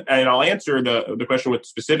 Yeah, and I'll answer the question with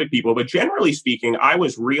specific people, but generally speaking, I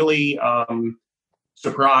was really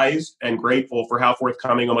surprised and grateful for how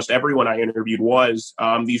forthcoming almost everyone I interviewed was.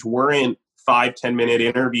 These weren't 5-10 minute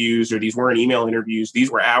interviews, or these weren't email interviews.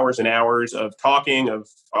 These were hours and hours of talking, of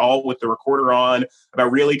all with the recorder on,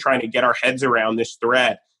 about really trying to get our heads around this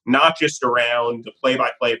threat, not just around the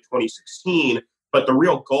play-by-play of 2016, but the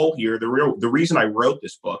real goal here, the reason I wrote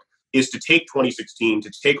this book is to take 2016,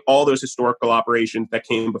 to take all those historical operations that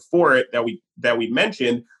came before it that we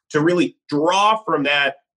mentioned, to really draw from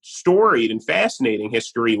that storied and fascinating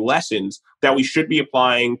history lessons that we should be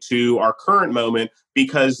applying to our current moment,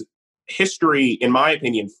 because history, in my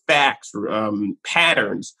opinion, facts,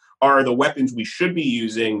 patterns are the weapons we should be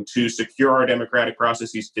using to secure our democratic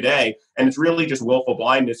processes today. And it's really just willful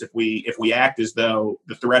blindness if we act as though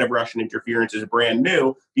the threat of Russian interference is brand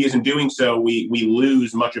new, because in doing so, we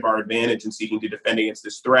lose much of our advantage in seeking to defend against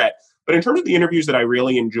this threat. But in terms of the interviews that I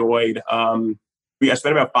really enjoyed, I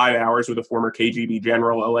spent about 5 hours with a former KGB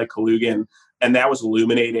general, Oleg Kalugin, And that was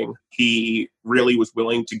illuminating. He really was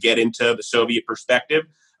willing to get into the Soviet perspective,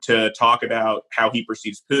 to talk about how he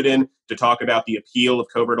perceives Putin, to talk about the appeal of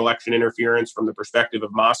covert election interference from the perspective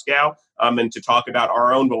of Moscow, and to talk about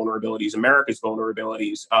our own vulnerabilities, America's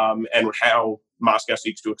vulnerabilities, and how Moscow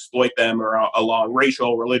seeks to exploit them or along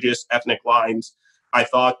racial, religious, ethnic lines. I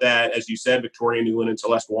thought that, as you said, Victoria Nuland and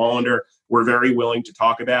Celeste Wallander were very willing to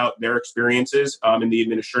talk about their experiences in the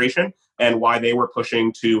administration and why they were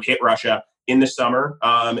pushing to hit Russia in the summer,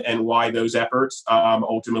 and why those efforts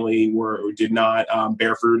ultimately did not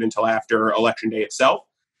bear fruit until after Election Day itself.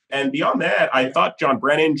 And beyond that, I thought John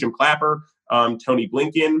Brennan, Jim Clapper, Tony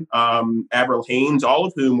Blinken, Avril Haines, all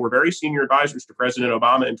of whom were very senior advisors to President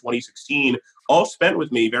Obama in 2016, all spent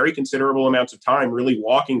with me very considerable amounts of time really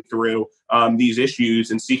walking through these issues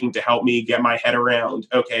and seeking to help me get my head around,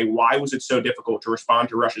 okay, why was it so difficult to respond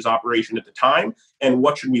to Russia's operation at the time? And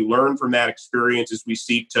what should we learn from that experience as we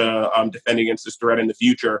seek to defend against this threat in the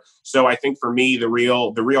future? So I think for me, the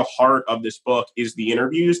real heart of this book is the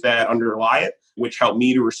interviews that underlie it, which helped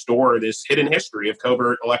me to restore this hidden history of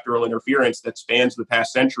covert electoral interference that spans the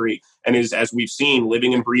past century and is, as we've seen,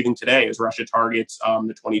 living and breathing today as Russia targets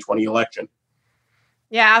the 2020 election.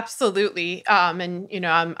 Yeah, absolutely. And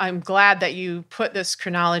I'm glad that you put this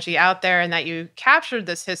chronology out there and that you captured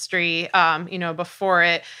this history, before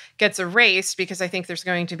it gets erased, because I think there's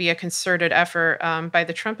going to be a concerted effort by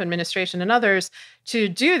the Trump administration and others to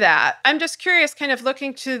do that. I'm just curious, kind of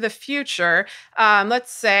looking to the future.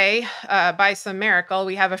 Let's say by some miracle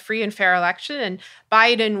we have a free and fair election and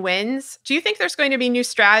Biden wins. Do you think there's going to be new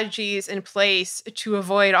strategies in place to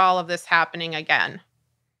avoid all of this happening again?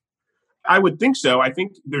 I would think so. I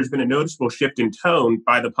think there's been a noticeable shift in tone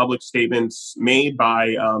by the public statements made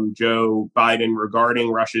by Joe Biden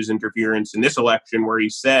regarding Russia's interference in this election, where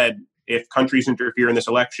he said, if countries interfere in this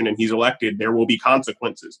election and he's elected, there will be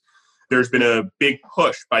consequences. There's been a big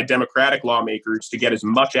push by Democratic lawmakers to get as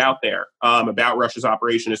much out there about Russia's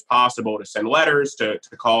operation as possible, to send letters, to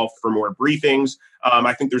call for more briefings.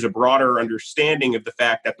 I think there's a broader understanding of the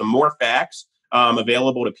fact that the more facts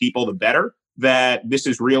available to people, the better. That this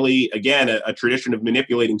is really, again, a tradition of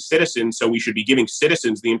manipulating citizens. So we should be giving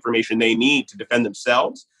citizens the information they need to defend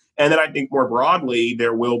themselves. And then I think more broadly,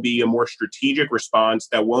 there will be a more strategic response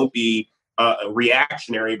that won't be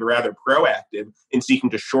reactionary, but rather proactive in seeking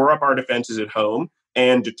to shore up our defenses at home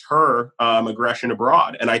and deter aggression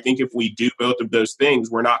abroad. And I think if we do both of those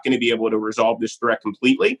things, we're not going to be able to resolve this threat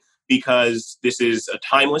completely, because this is a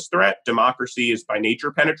timeless threat. Democracy is by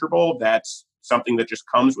nature penetrable. That's something that just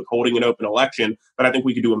comes with holding an open election. But I think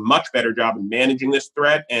we could do a much better job in managing this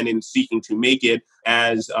threat and in seeking to make it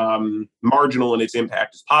as marginal in its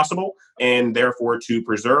impact as possible, and therefore to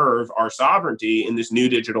preserve our sovereignty in this new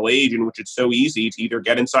digital age in which it's so easy to either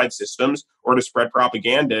get inside systems or to spread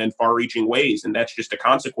propaganda in far-reaching ways. And that's just a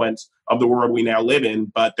consequence of the world we now live in.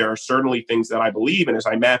 But there are certainly things that I believe, and as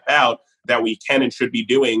I map out, that we can and should be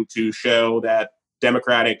doing to show that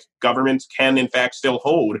democratic governments can, in fact, still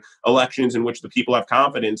hold elections in which the people have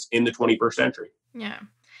confidence in the 21st century. Yeah.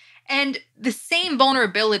 And the same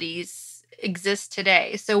vulnerabilities exist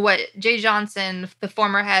today. So what Jay Johnson, the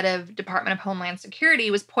former head of Department of Homeland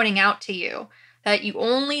Security, was pointing out to you, that you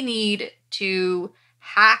only need to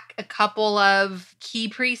hack a couple of key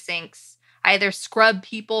precincts, either scrub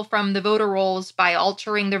people from the voter rolls by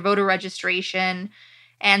altering their voter registration,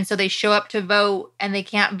 and so they show up to vote and they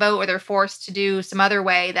can't vote, or they're forced to do some other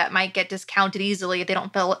way that might get discounted easily if they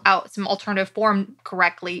don't fill out some alternative form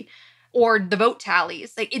correctly, or the vote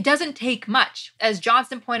tallies. Like, it doesn't take much, as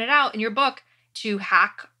Johnson pointed out in your book, to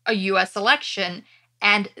hack a U.S. election.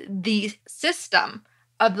 And the system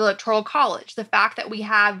of the Electoral College, the fact that we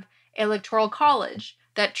have Electoral College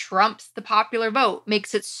that trumps the popular vote,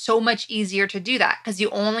 makes it so much easier to do that, because you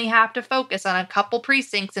only have to focus on a couple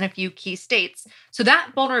precincts in a few key states. So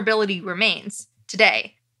that vulnerability remains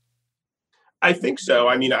today. I think so.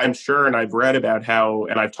 I mean, I'm sure, and I've read about how,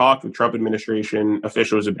 and I've talked with Trump administration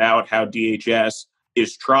officials about how DHS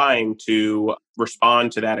is trying to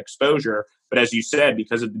respond to that exposure. But as you said,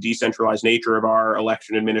 because of the decentralized nature of our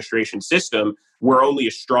election administration system, we're only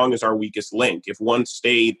as strong as our weakest link. If one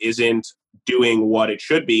state isn't doing what it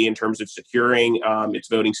should be in terms of securing its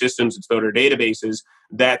voting systems, its voter databases,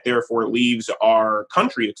 that therefore leaves our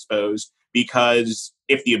country exposed. Because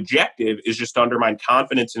if the objective is just to undermine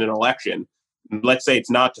confidence in an election, let's say it's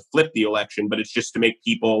not to flip the election, but it's just to make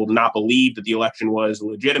people not believe that the election was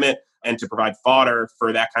legitimate and to provide fodder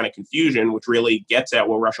for that kind of confusion, which really gets at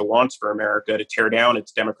what Russia wants for America, to tear down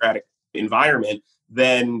its democratic environment,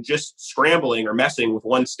 then just scrambling or messing with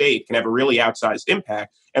one state can have a really outsized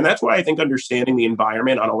impact. And that's why I think understanding the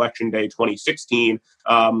environment on Election Day 2016,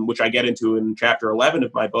 which I get into in chapter 11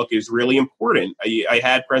 of my book, is really important. I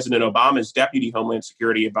had President Obama's deputy Homeland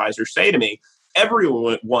Security advisor say to me,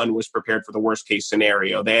 everyone was prepared for the worst case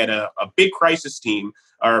scenario. They had a big crisis team,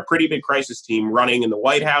 or a pretty big crisis team running in the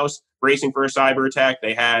White House, bracing for a cyber attack.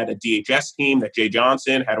 They had a DHS team that Jay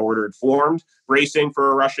Johnson had ordered formed, bracing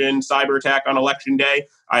for a Russian cyber attack on Election Day.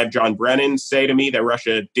 I have John Brennan say to me that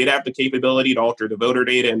Russia did have the capability to alter the voter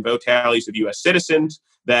data and vote tallies of U.S. citizens,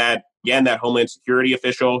 that, again, that Homeland Security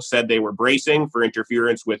official said they were bracing for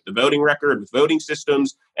interference with the voting record, with voting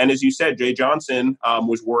systems. And as you said, Jay Johnson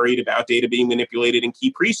was worried about data being manipulated in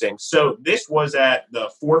key precincts. So this was at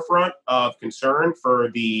the forefront of concern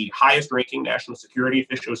for the highest ranking national security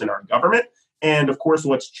officials in our government. And of course,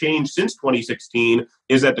 what's changed since 2016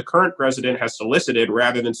 is that the current president has solicited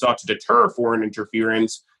rather than sought to deter foreign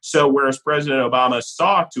interference. So whereas President Obama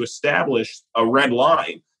sought to establish a red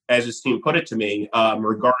line, as his team put it to me,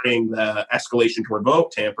 regarding the escalation toward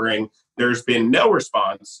vote tampering, there's been no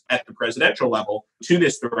response at the presidential level to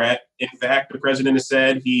this threat. In fact, the president has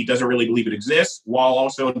said he doesn't really believe it exists, while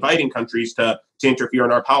also inviting countries to interfere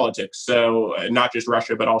in our politics. So not just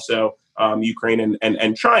Russia, but also Ukraine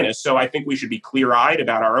and China. So I think we should be clear-eyed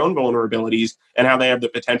about our own vulnerabilities and how they have the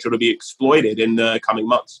potential to be exploited in the coming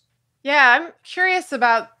months. Yeah, I'm curious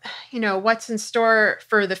about, what's in store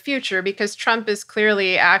for the future, because Trump is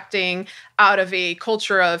clearly acting out of a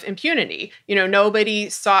culture of impunity. Nobody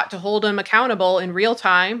sought to hold him accountable in real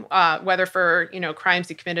time, whether for, crimes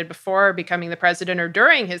he committed before becoming the president or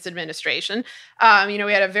during his administration. We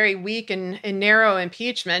had a very weak and narrow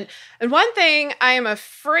impeachment. And one thing I am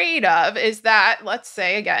afraid of is that, let's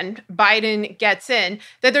say, again, Biden gets in,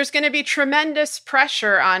 that there's going to be tremendous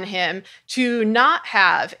pressure on him to not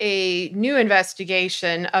have a new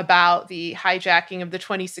investigation about the hijacking of the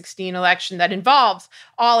 2016 election that involves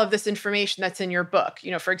all of this information that's in your book.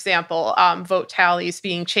 For example, vote tallies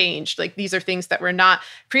being changed. Like, these are things that were not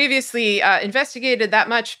previously investigated that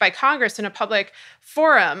much by Congress in a public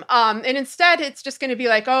forum. And instead, it's just going to be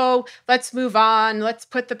like, oh, let's move on. Let's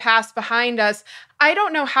put the past behind us. I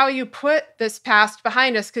don't know how you put this past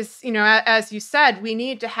behind us because, as you said, we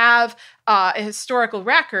need to have a historical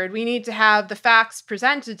record. We need to have the facts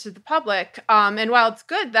presented to the public. And while it's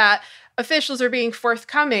good that officials are being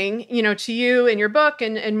forthcoming, to you in your book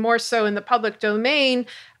and more so in the public domain,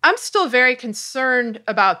 I'm still very concerned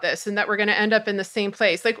about this and that we're going to end up in the same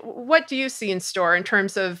place. Like, what do you see in store in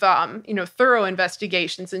terms of, thorough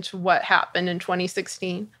investigations into what happened in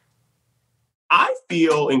 2016? I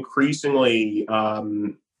feel increasingly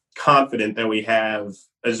confident that we have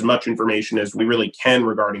as much information as we really can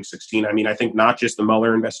regarding 16. I mean, I think not just the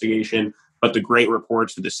Mueller investigation, but the great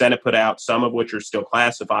reports that the Senate put out, some of which are still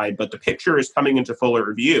classified, but the picture is coming into fuller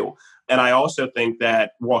review. And I also think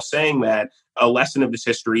that while saying that, a lesson of this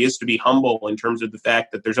history is to be humble in terms of the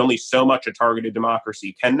fact that there's only so much a targeted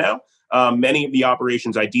democracy can know. Many of the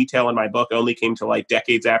operations I detail in my book only came to light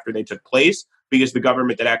decades after they took place, because the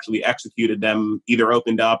government that actually executed them either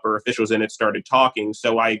opened up or officials in it started talking.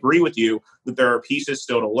 So I agree with you that there are pieces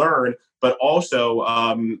still to learn, but also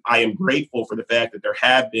I am grateful for the fact that there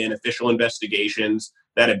have been official investigations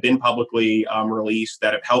that have been publicly released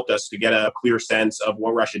that have helped us to get a clear sense of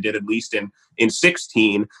what Russia did, at least in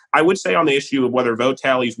 16. I would say on the issue of whether vote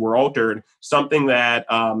tallies were altered, something that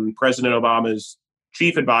President Obama's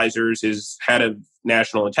chief advisors, his head of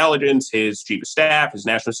national intelligence, his chief of staff, his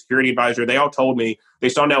national security advisor, they all told me they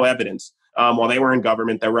saw no evidence while they were in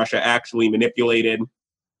government that Russia actually manipulated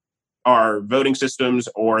our voting systems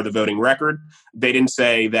or the voting record. They didn't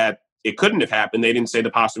say that it couldn't have happened. They didn't say the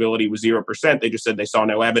possibility was 0%. They just said they saw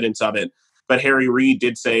no evidence of it. But Harry Reid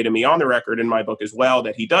did say to me on the record in my book as well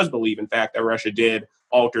that he does believe, in fact, that Russia did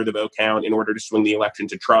alter the vote count in order to swing the election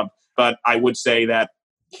to Trump. But I would say that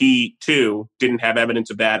he, too, didn't have evidence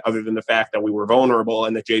of that other than the fact that we were vulnerable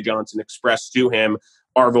and that Jay Johnson expressed to him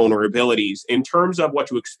our vulnerabilities. In terms of what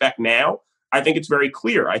to expect now, I think it's very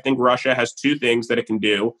clear. I think Russia has two things that it can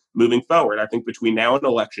do moving forward. I think between now and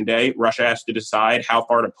Election Day, Russia has to decide how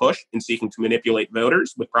far to push in seeking to manipulate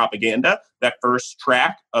voters with propaganda, that first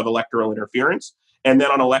track of electoral interference. And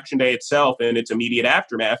then on Election Day itself and its immediate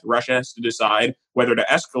aftermath, Russia has to decide whether to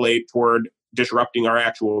escalate toward disrupting our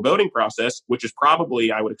actual voting process, which is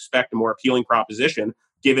probably, I would expect, a more appealing proposition,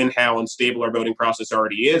 given how unstable our voting process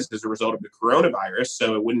already is as a result of the coronavirus.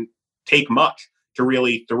 So it wouldn't take much to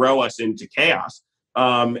really throw us into chaos.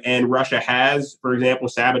 And Russia has, for example,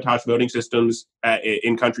 sabotaged voting systems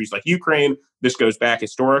in countries like Ukraine. This goes back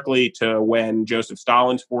historically to when Joseph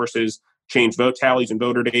Stalin's forces changed vote tallies and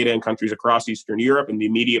voter data in countries across Eastern Europe in the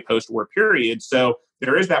immediate post-war period. So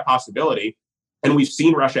there is that possibility. And we've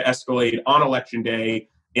seen Russia escalate on election day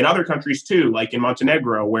in other countries too, like in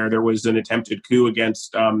Montenegro, where there was an attempted coup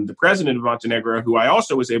against the president of Montenegro, who I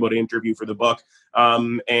also was able to interview for the book,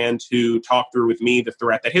 and to talk through with me the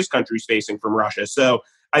threat that his country's facing from Russia. So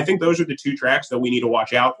I think those are the two tracks that we need to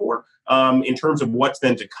watch out for. In terms of what's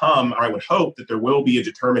then to come, I would hope that there will be a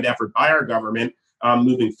determined effort by our government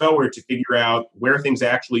moving forward to figure out where things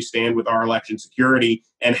actually stand with our election security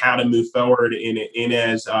and how to move forward in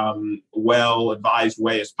as well-advised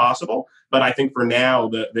way as possible. But I think for now,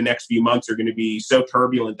 the next few months are going to be so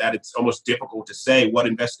turbulent that it's almost difficult to say what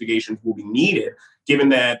investigations will be needed, given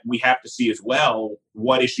that we have to see as well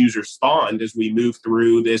what issues are spawned as we move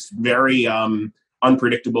through this very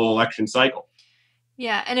unpredictable election cycle.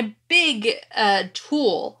 Yeah, and a big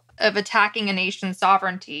tool of attacking a nation's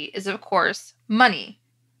sovereignty is, of course, money.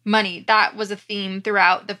 Money. That was a theme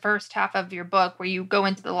throughout the first half of your book, where you go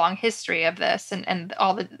into the long history of this and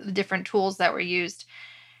all the different tools that were used.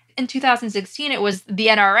 In 2016, it was the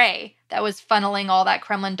NRA that was funneling all that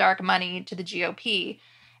Kremlin dark money to the GOP.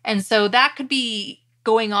 And so that could be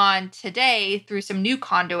going on today through some new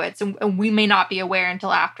conduits, and we may not be aware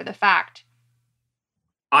until after the fact.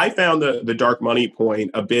 I found the dark money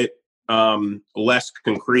point a bit less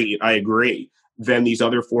concrete, I agree, than these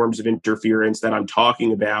other forms of interference that I'm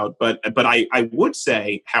talking about. But I would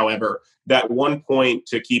say, however, that one point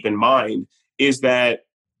to keep in mind is that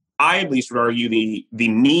I at least would argue the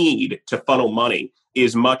need to funnel money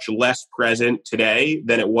is much less present today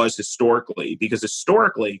than it was historically, because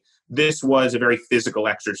historically, this was a very physical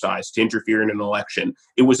exercise to interfere in an election.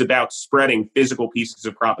 It was about spreading physical pieces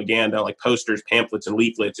of propaganda like posters, pamphlets, and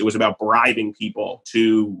leaflets. It was about bribing people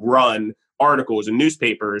to run articles in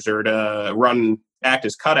newspapers or to act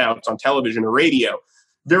as cutouts on television or radio.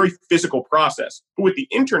 Very physical process. But with the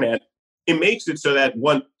internet, it makes it so that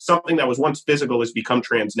something that was once physical has become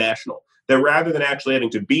transnational. That rather than actually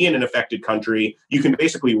having to be in an affected country, you can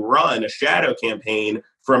basically run a shadow campaign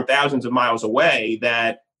from thousands of miles away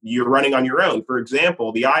that you're running on your own. For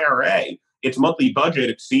example, the IRA, its monthly budget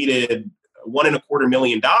exceeded $1.25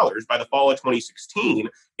 million by the fall of 2016.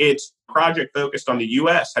 Its project focused on the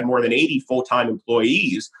U.S. had more than 80 full-time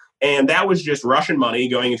employees. And that was just Russian money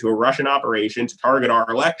going into a Russian operation to target our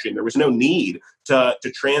election. There was no need to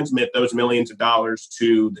transmit those millions of dollars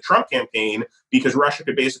to the Trump campaign, because Russia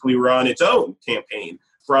could basically run its own campaign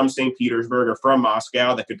from St. Petersburg or from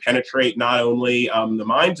Moscow that could penetrate not only the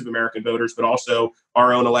minds of American voters, but also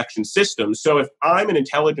our own election system. So if I'm an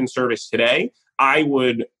intelligence service today, I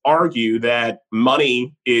would argue that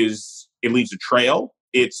money it leaves a trail.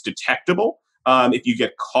 It's detectable. If you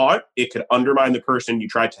get caught, it could undermine the person you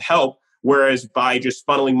tried to help. Whereas by just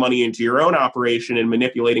funneling money into your own operation and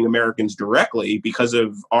manipulating Americans directly because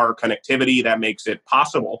of our connectivity, that makes it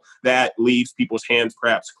possible. That leaves people's hands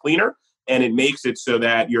perhaps cleaner. And it makes it so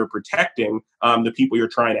that you're protecting the people you're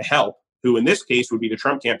trying to help, who in this case would be the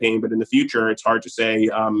Trump campaign. But in the future, it's hard to say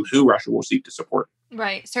who Russia will seek to support.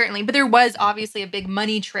 Right, certainly. But there was obviously a big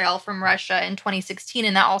money trail from Russia in 2016,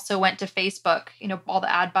 and that also went to Facebook, all the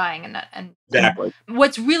ad buying and Exactly. And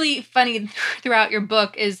what's really funny throughout your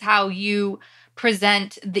book is how you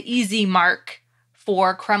present the easy mark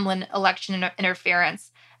for Kremlin election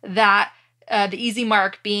interference, that the easy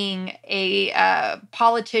mark being a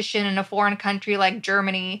politician in a foreign country like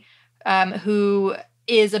Germany who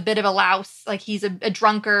is a bit of a louse, like he's a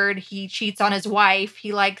drunkard, he cheats on his wife,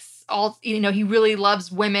 he likes he really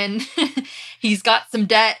loves women. He's got some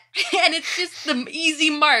debt. And it's just the easy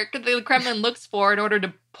mark that the Kremlin looks for in order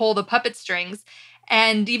to pull the puppet strings.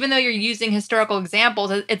 And even though you're using historical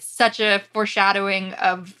examples, it's such a foreshadowing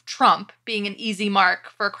of Trump being an easy mark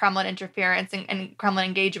for Kremlin interference and Kremlin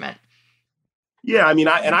engagement. Yeah,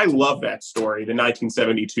 I love that story, the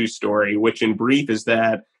 1972 story, which in brief is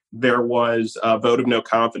that there was a vote of no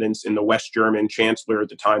confidence in the West German chancellor at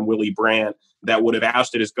the time, Willy Brandt, that would have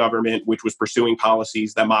ousted his government, which was pursuing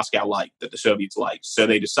policies that Moscow liked, that the Soviets liked. So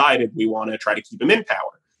they decided we want to try to keep him in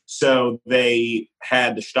power. So they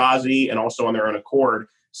had the Stasi, and also on their own accord,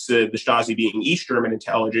 so the Stasi being East German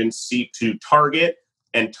intelligence, seek to target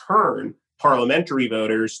and turn parliamentary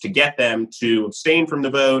voters to get them to abstain from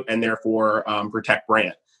the vote and therefore protect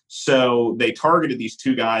Brandt. So they targeted these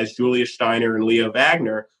two guys, Julius Steiner and Leo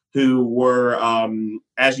Wagner, who were,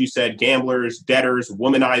 as you said, gamblers, debtors,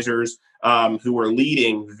 womanizers, who were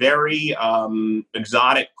leading very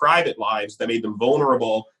exotic private lives that made them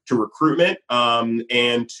vulnerable to recruitment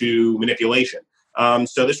and to manipulation.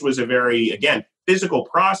 So this was a very, again, physical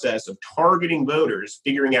process of targeting voters,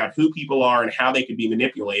 figuring out who people are and how they could be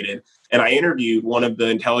manipulated. And I interviewed one of the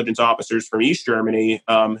intelligence officers from East Germany,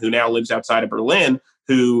 who now lives outside of Berlin,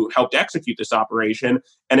 who helped execute this operation.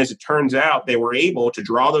 And as it turns out, they were able to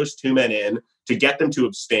draw those two men in to get them to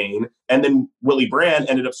abstain. And then Willy Brandt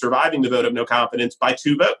ended up surviving the vote of no confidence by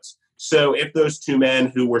 2 votes. So if those 2 men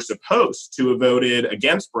who were supposed to have voted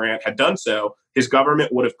against Brandt had done so, his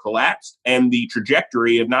government would have collapsed, and the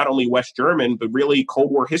trajectory of not only West German, but really Cold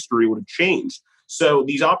War history would have changed. So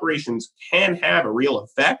these operations can have a real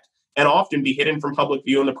effect and often be hidden from public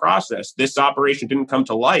view in the process. This operation didn't come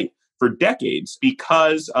to light for decades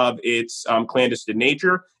because of its clandestine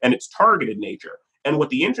nature and its targeted nature. And what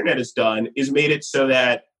the internet has done is made it so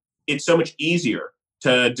that it's so much easier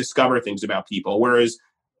to discover things about people. Whereas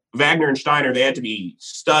Wagner and Steiner, they had to be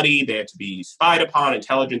studied, they had to be spied upon,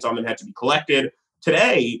 intelligence on them had to be collected.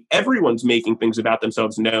 Today, everyone's making things about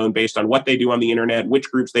themselves known based on what they do on the internet,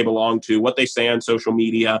 which groups they belong to, what they say on social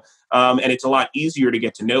media. And it's a lot easier to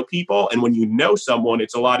get to know people. And when you know someone,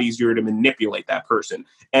 it's a lot easier to manipulate that person.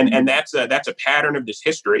 And that's a pattern of this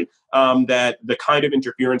history, that the kind of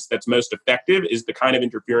interference that's most effective is the kind of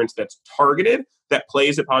interference that's targeted, that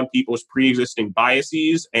plays upon people's pre-existing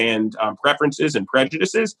biases and preferences and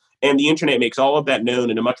prejudices. And the internet makes all of that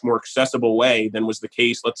known in a much more accessible way than was the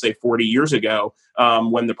case, let's say, 40 years ago,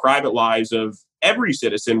 when the private lives of every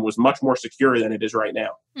citizen was much more secure than it is right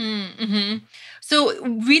now. Mm-hmm. So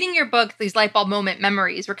reading your book, these light bulb moment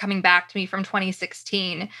memories were coming back to me from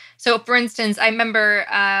 2016. So for instance, I remember,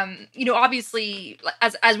 obviously,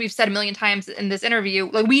 as we've said a million times in this interview,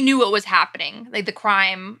 like we knew what was happening. Like the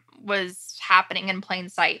crime was happening in plain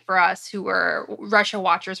sight for us who were Russia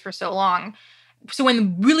watchers for so long. So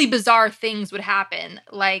when really bizarre things would happen,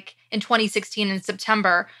 like in 2016 in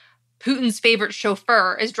September, Putin's favorite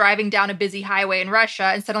chauffeur is driving down a busy highway in Russia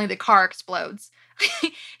and suddenly the car explodes,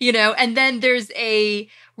 and then there's a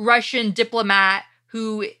Russian diplomat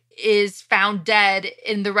who is found dead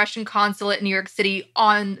in the Russian consulate in New York City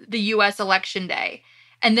on the US election day.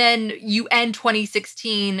 And then you end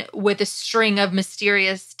 2016 with a string of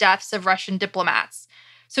mysterious deaths of Russian diplomats.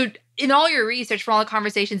 So in all your research, from all the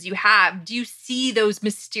conversations you have, do you see those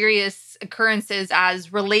mysterious occurrences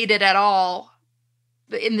as related at all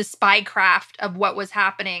in the spycraft of what was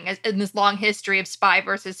happening in this long history of spy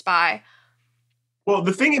versus spy? Well,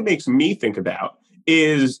 the thing it makes me think about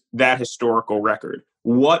is that historical record.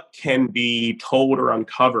 What can be told or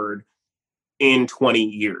uncovered in 20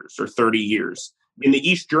 years or 30 years? In the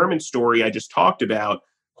East German story I just talked about,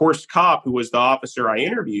 Horst Kopp, who was the officer I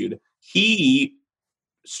interviewed, he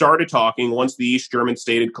started talking once the East German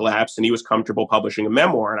state had collapsed and he was comfortable publishing a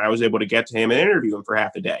memoir, and I was able to get to him and interview him for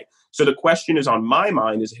half a day. So the question is on my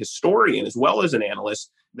mind as a historian as well as an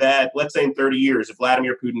analyst that, let's say in 30 years, if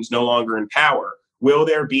Vladimir Putin's no longer in power, will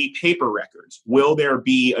there be paper records? Will there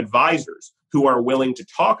be advisors who are willing to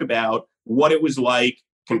talk about what it was like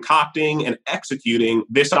concocting and executing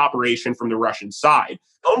this operation from the Russian side?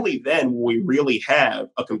 Only then will we really have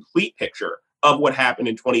a complete picture of what happened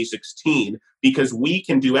in 2016, because we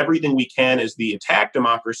can do everything we can as the attack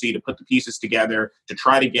democracy to put the pieces together to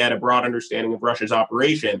try to get a broad understanding of Russia's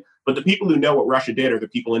operation. But the people who know what Russia did are the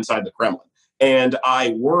people inside the Kremlin. And I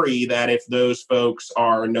worry that if those folks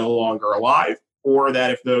are no longer alive, or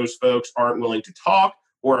that if those folks aren't willing to talk,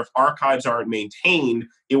 or if archives aren't maintained,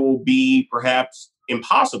 it will be perhaps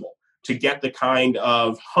impossible to get the kind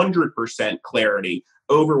of 100% clarity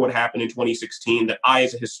over what happened in 2016 that I,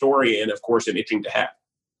 as a historian, of course, am itching to have.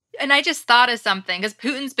 And I just thought of something, because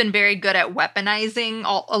Putin's been very good at weaponizing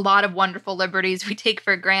a lot of wonderful liberties we take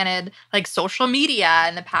for granted, like social media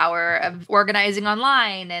and the power of organizing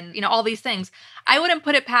online and, all these things. I wouldn't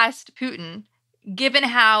put it past Putin, given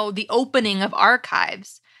how the opening of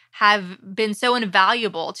archives have been so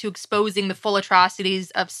invaluable to exposing the full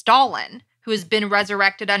atrocities of Stalin, who has been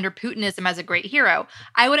resurrected under Putinism as a great hero.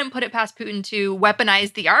 I wouldn't put it past Putin to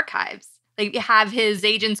weaponize the archives. Like have his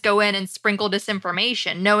agents go in and sprinkle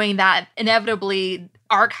disinformation, knowing that inevitably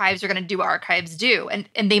archives are going to do what archives do.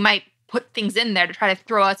 And they might put things in there to try to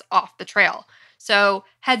throw us off the trail. So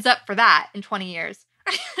heads up for that in 20 years.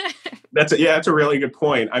 That's a really good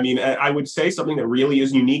point. I mean, I would say something that really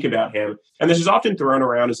is unique about him, and this is often thrown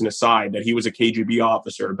around as an aside that he was a KGB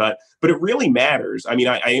officer, but it really matters. I mean,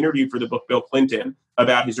 I interviewed for the book Bill Clinton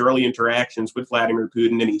about his early interactions with Vladimir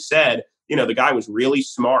Putin, and he said, the guy was really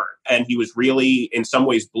smart and he was really, in some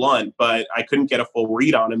ways, blunt, but I couldn't get a full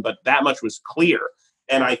read on him, but that much was clear.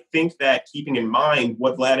 And I think that keeping in mind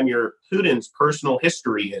what Vladimir Putin's personal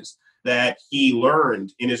history is, that he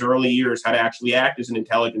learned in his early years how to actually act as an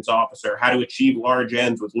intelligence officer, how to achieve large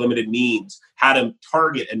ends with limited means, how to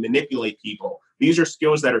target and manipulate people, These are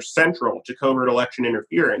skills that are central to covert election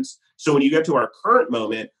interference. So when you get to our current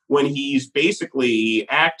moment, when he's basically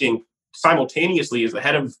acting simultaneously as the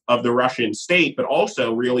head of the Russian state, but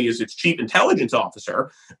also really as its chief intelligence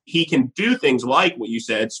officer, he can do things like what you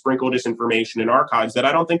said, sprinkle disinformation in archives that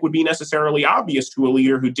I don't think would be necessarily obvious to a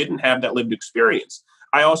leader who didn't have that lived experience.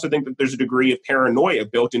 I also think that there's a degree of paranoia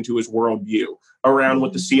built into his worldview around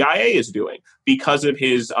what the CIA is doing because of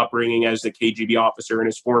his upbringing as a KGB officer in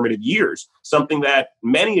his formative years. Something that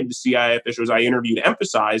many of the CIA officials I interviewed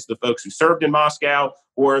emphasized, the folks who served in Moscow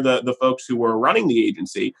or the folks who were running the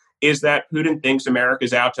agency, is that Putin thinks America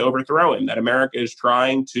is out to overthrow him, that America is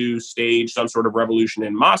trying to stage some sort of revolution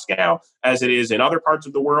in Moscow, as it is in other parts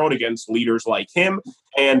of the world against leaders like him.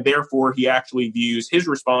 And therefore, he actually views his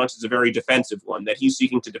response as a very defensive one, that he's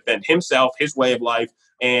seeking to defend himself, his way of life,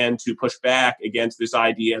 and to push back against this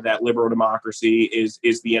idea that liberal democracy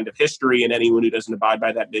is the end of history, and anyone who doesn't abide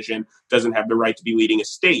by that vision doesn't have the right to be leading a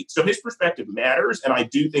state. So his perspective matters, and I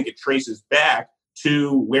do think it traces back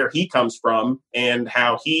to where he comes from and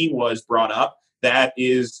how he was brought up. That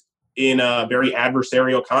is in a very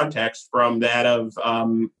adversarial context from that of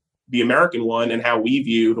the American one and how we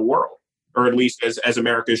view the world, or at least as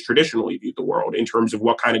America has traditionally viewed the world in terms of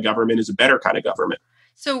what kind of government is a better kind of government.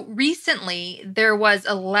 So recently, there was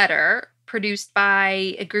a letter produced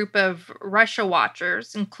by a group of Russia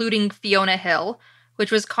watchers, including Fiona Hill,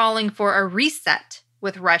 which was calling for a reset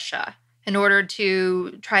with Russia in order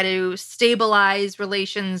to try to stabilize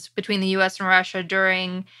relations between the U.S. and Russia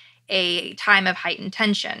during a time of heightened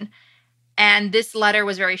tension. And this letter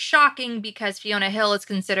was very shocking because Fiona Hill is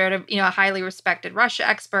considered a highly respected Russia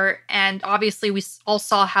expert. And obviously, we all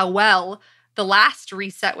saw how well the last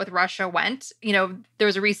reset with Russia went. There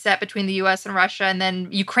was a reset between the U.S. and Russia, and then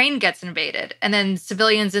Ukraine gets invaded. And then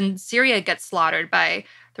civilians in Syria get slaughtered by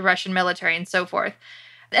the Russian military and so forth.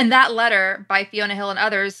 And that letter by Fiona Hill and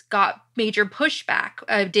others got major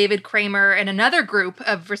pushback. David Kramer and another group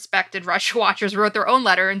of respected Russia watchers wrote their own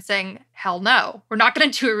letter and saying, hell no, we're not going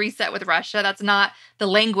to do a reset with Russia. That's not the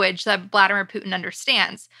language that Vladimir Putin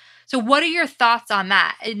understands. So what are your thoughts on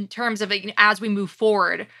that in terms of, as we move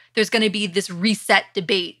forward, there's going to be this reset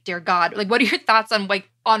debate, dear God? What are your thoughts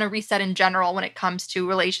on a reset in general when it comes to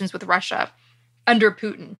relations with Russia under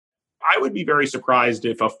Putin? I would be very surprised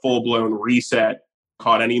if a full-blown reset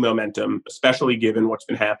caught any momentum, especially given what's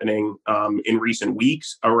been happening in recent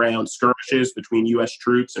weeks around skirmishes between U.S.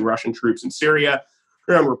 troops and Russian troops in Syria,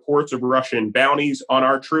 around reports of Russian bounties on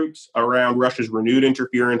our troops, around Russia's renewed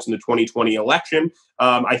interference in the 2020 election.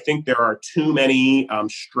 I think there are too many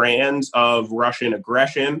strands of Russian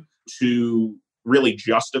aggression to really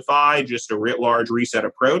justify just a writ large reset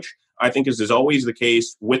approach. I think, as is always the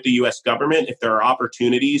case with the U.S. government, if there are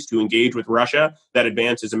opportunities to engage with Russia that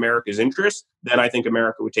advances America's interests, then I think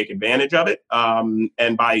America would take advantage of it.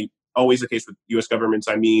 And by always the case with U.S. governments,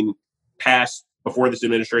 I mean past, before this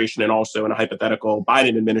administration, and also in a hypothetical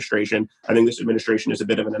Biden administration. I think this administration is a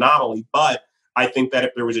bit of an anomaly. But I think that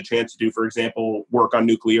if there was a chance to do, for example, work on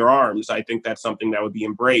nuclear arms, I think that's something that would be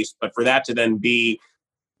embraced. But for that to then be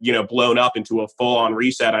blown up into a full-on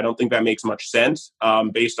reset, I don't think that makes much sense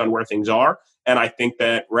based on where things are. And I think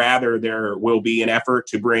that rather there will be an effort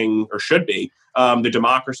to bring, or should be, the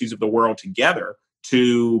democracies of the world together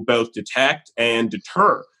to both detect and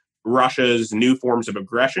deter Russia's new forms of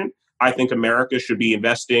aggression. I think America should be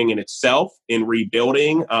investing in itself, in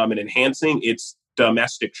rebuilding and enhancing its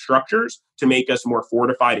domestic structures to make us more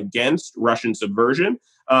fortified against Russian subversion.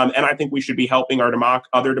 And I think we should be helping our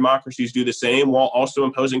other democracies do the same, while also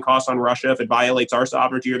imposing costs on Russia if it violates our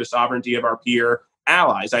sovereignty or the sovereignty of our peer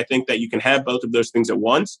allies. I think that you can have both of those things at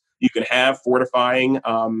once. You can have fortifying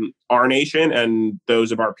our nation and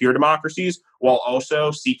those of our peer democracies, while also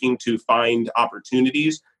seeking to find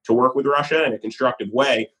opportunities to work with Russia in a constructive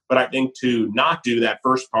way. But I think to not do that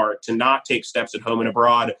first part, to not take steps at home and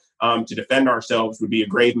abroad to defend ourselves, would be a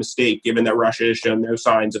grave mistake, given that Russia has shown no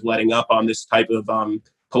signs of letting up on this type of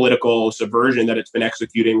political subversion that it's been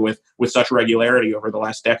executing with such regularity over the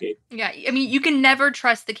last decade. Yeah, I mean, you can never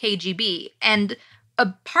trust the KGB. And a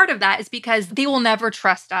part of that is because they will never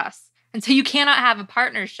trust us. And so you cannot have a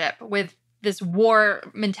partnership with this war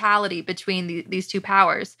mentality between these two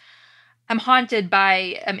powers. I'm haunted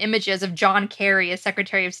by images of John Kerry, as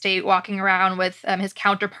Secretary of State, walking around with his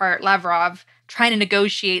counterpart, Lavrov, trying to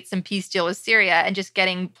negotiate some peace deal with Syria and just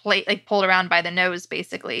getting pulled around by the nose,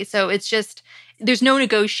 basically. So it's just, there's no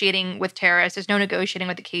negotiating with terrorists. There's no negotiating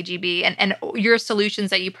with the KGB. And your solutions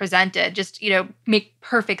that you presented just, make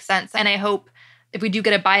perfect sense. And I hope if we do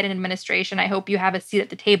get a Biden administration, I hope you have a seat at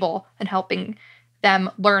the table in helping them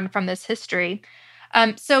learn from this history.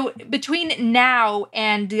 So between now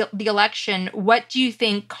and the election, what do you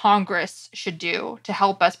think Congress should do to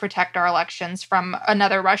help us protect our elections from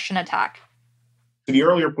another Russian attack? To the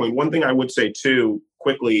earlier point, one thing I would say too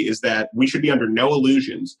quickly is that we should be under no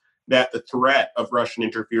illusions that the threat of Russian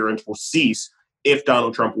interference will cease if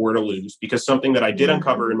Donald Trump were to lose. Because something that I did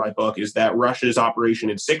uncover in my book is that Russia's operation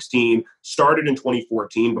in 16 started in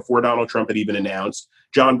 2014 before Donald Trump had even announced.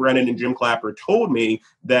 John Brennan and Jim Clapper told me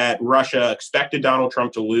that Russia expected Donald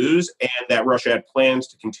Trump to lose and that Russia had plans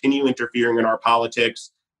to continue interfering in our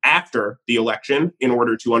politics after the election in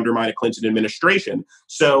order to undermine a Clinton administration.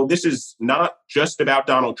 So this is not just about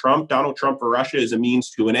Donald Trump. Donald Trump for Russia is a means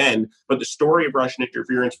to an end, but the story of Russian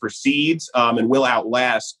interference proceeds and will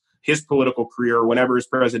outlast his political career whenever his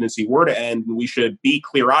presidency were to end. And we should be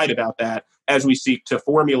clear-eyed about that as we seek to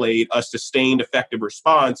formulate a sustained, effective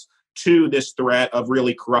response to this threat of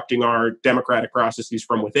really corrupting our democratic processes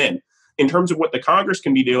from within. In terms of what the Congress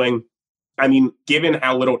can be doing, I mean, given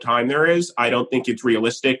how little time there is, I don't think it's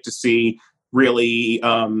realistic to see really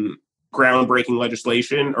groundbreaking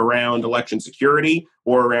legislation around election security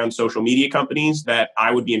or around social media companies that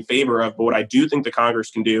I would be in favor of. But what I do think the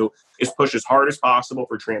Congress can do is push as hard as possible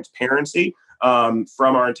for transparency from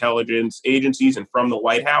our intelligence agencies and from the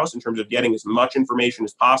White House in terms of getting as much information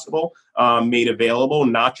as possible made available,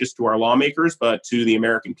 not just to our lawmakers, but to the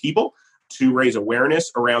American people, to raise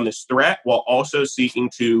awareness around this threat while also seeking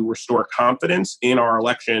to restore confidence in our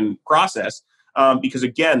election process. Because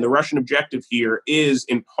again, the Russian objective here is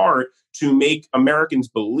in part to make Americans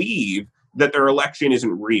believe that their election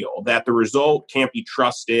isn't real, that the result can't be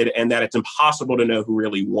trusted, and that it's impossible to know who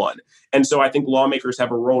really won. And so I think lawmakers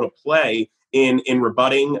have a role to play in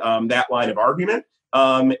rebutting that line of argument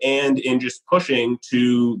and in just pushing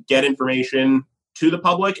to get information to the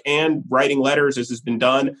public and writing letters, as has been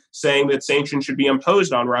done, saying that sanctions should be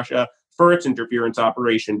imposed on Russia for its interference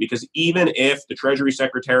operation. Because even if the Treasury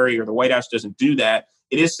Secretary or the White House doesn't do that,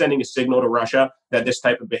 it is sending a signal to Russia that this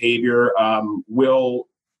type of behavior will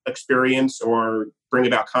experience or bring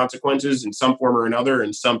about consequences in some form or another,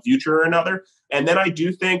 in some future or another. And then I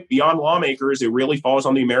do think beyond lawmakers, it really falls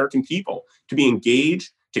on the American people to be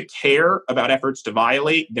engaged, to care about efforts to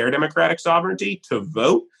violate their democratic sovereignty, to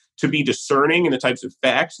vote, to be discerning in the types of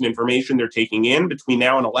facts and information they're taking in between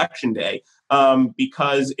now and election day.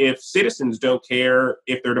 Because if citizens don't care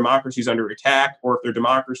if their democracy is under attack or if their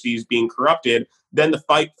democracy is being corrupted, then the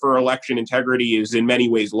fight for election integrity is in many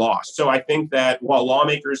ways lost. So I think that while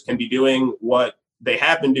lawmakers can be doing what they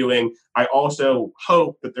have been doing, I also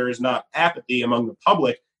hope that there is not apathy among the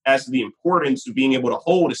public as to the importance of being able to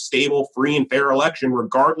hold a stable, free, and fair election,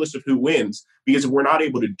 regardless of who wins. Because if we're not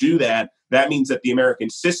able to do that, that means that the American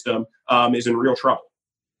system is in real trouble.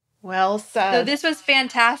 Well said. So this was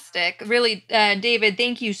fantastic. Really, David,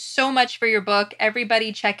 thank you so much for your book.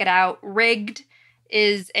 Everybody check it out. Rigged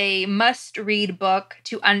is a must-read book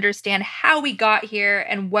to understand how we got here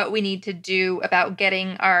and what we need to do about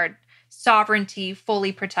getting our sovereignty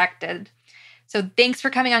fully protected. So thanks for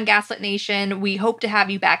coming on Gaslit Nation. We hope to have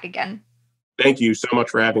you back again. Thank you so much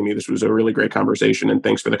for having me. This was a really great conversation, and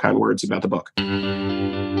thanks for the kind words about the book.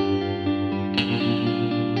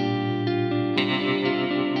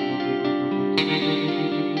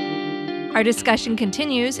 Our discussion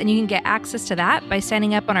continues, and you can get access to that by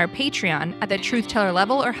signing up on our Patreon at the Truth Teller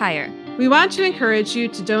level or higher. We want to encourage you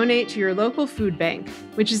to donate to your local food bank,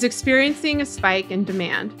 which is experiencing a spike in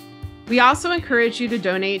demand. We also encourage you to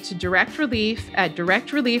donate to Direct Relief at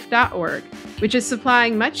directrelief.org, which is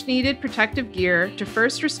supplying much-needed protective gear to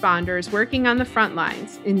first responders working on the front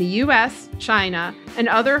lines in the U.S., China, and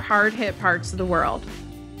other hard-hit parts of the world.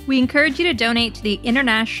 We encourage you to donate to the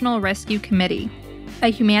International Rescue Committee, a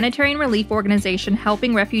humanitarian relief organization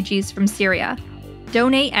helping refugees from Syria.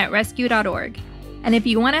 Donate at rescue.org. And if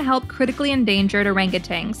you want to help critically endangered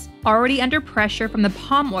orangutans, already under pressure from the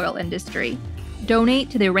palm oil industry, donate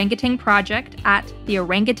to the Orangutan Project at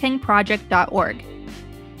theorangutanproject.org.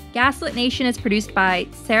 Gaslit Nation is produced by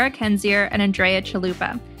Sarah Kenzier and Andrea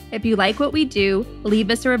Chalupa. If you like what we do, leave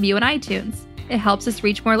us a review on iTunes. It helps us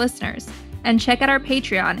reach more listeners. And check out our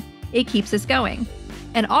Patreon. It keeps us going.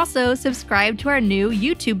 And also subscribe to our new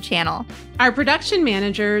YouTube channel. Our production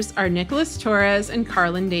managers are Nicholas Torres and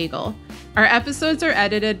Carlin Daigle. Our episodes are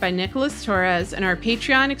edited by Nicholas Torres, and our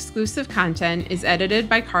Patreon exclusive content is edited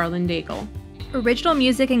by Carlin Daigle. Original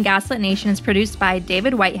music in Gaslit Nation is produced by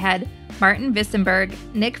David Whitehead, Martin Vissenberg,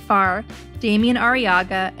 Nick Farr, Damian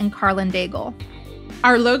Arriaga, and Carlin Daigle.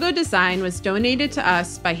 Our logo design was donated to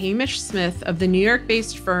us by Hamish Smith of the New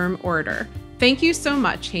York-based firm Order. Thank you so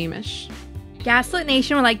much, Hamish. Gaslit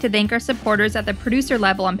Nation would like to thank our supporters at the producer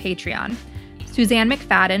level on Patreon: Suzanne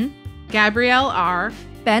McFadden, Gabrielle R.,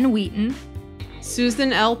 Ben Wheaton,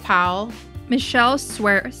 Susan L. Powell, Michelle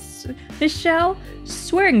Swearingen,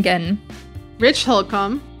 Rich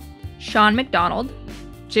Holcomb, Sean McDonald,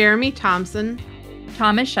 Jeremy Thompson,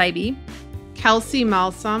 Thomas Scheibe, Kelsey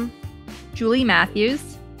Malsum, Julie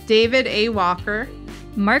Matthews, David A. Walker,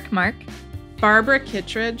 Mark, Barbara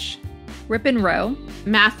Kittredge, Ripon Rowe,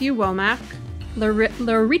 Matthew Womack,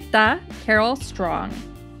 Larita Carol Strong,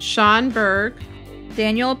 Sean Berg,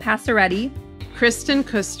 Daniel Passaretti, Kristen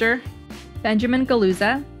Kuster, Benjamin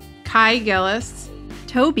Galuza, Kai Gillis,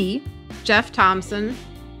 Toby, Jeff Thompson,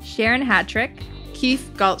 Sharon Hattrick,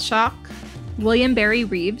 Keith Gultshock, William Barry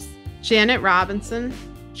Reeves, Janet Robinson,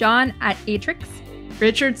 John Atrix,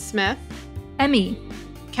 Richard Smith, Emmy,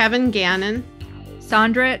 Kevin Gannon,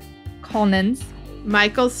 Sandra Collins,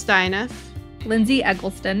 Michael Steineff, Lindsay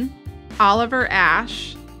Eggleston, Oliver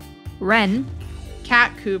Ash, Wren,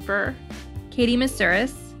 Kat Cooper, Katie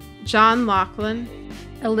Masuris, John Laughlin,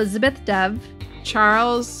 Elizabeth Dove,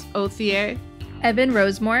 Charles Othier, Evan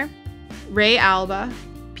Rosemore, Ray Alba,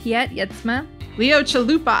 Piet Yitzma, Leo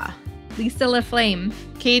Chalupa, Lisa LaFlame,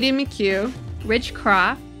 Katie McHugh, Rich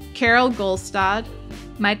Craw, Carol Golstad,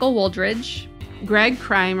 Michael Woldridge, Greg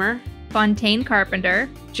Kreimer, Fontaine Carpenter,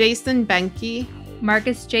 Jason Benke,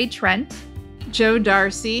 Marcus J. Trent, Joe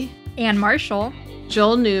Darcy, Ann Marshall,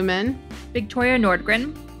 Joel Newman, Victoria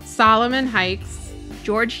Nordgren, Solomon Hikes,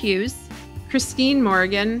 George Hughes, Christine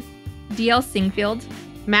Morgan, D.L. Singfield,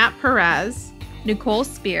 Matt Perez, Nicole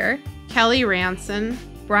Spear, Kelly Ranson,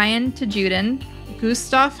 Brian Tajudin,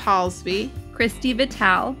 Gustav Halsby, Christy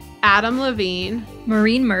Vital, Adam Levine,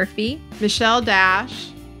 Maureen Murphy, Michelle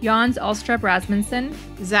Dash, Jans Alstrup Rasmussen,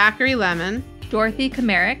 Zachary Lemon, Dorothy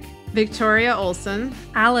Kamerick, Victoria Olson,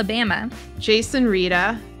 Alabama, Jason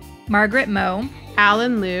Rita, Margaret Moe,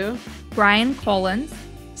 Alan Liu, Brian Collins,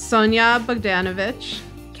 Sonia Bogdanovich,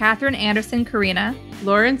 Catherine Anderson Karina,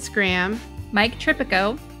 Lawrence Graham, Mike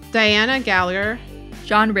Tripico, Diana Gallagher,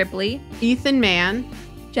 John Ripley, Ethan Mann,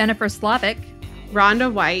 Jennifer Slavic,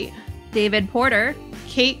 Rhonda White, David Porter,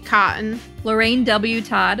 Kate Cotton, Lorraine W.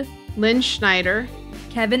 Todd, Lynn Schneider,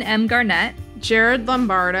 Kevin M. Garnett, Jared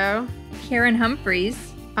Lombardo, Karen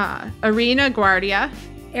Humphreys, Arena Guardia,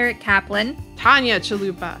 Eric Kaplan, Tanya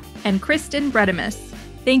Chalupa. and Kristen Bredemus.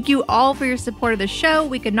 Thank you all for your support of the show.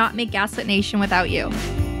 We could not make Gaslit Nation without you.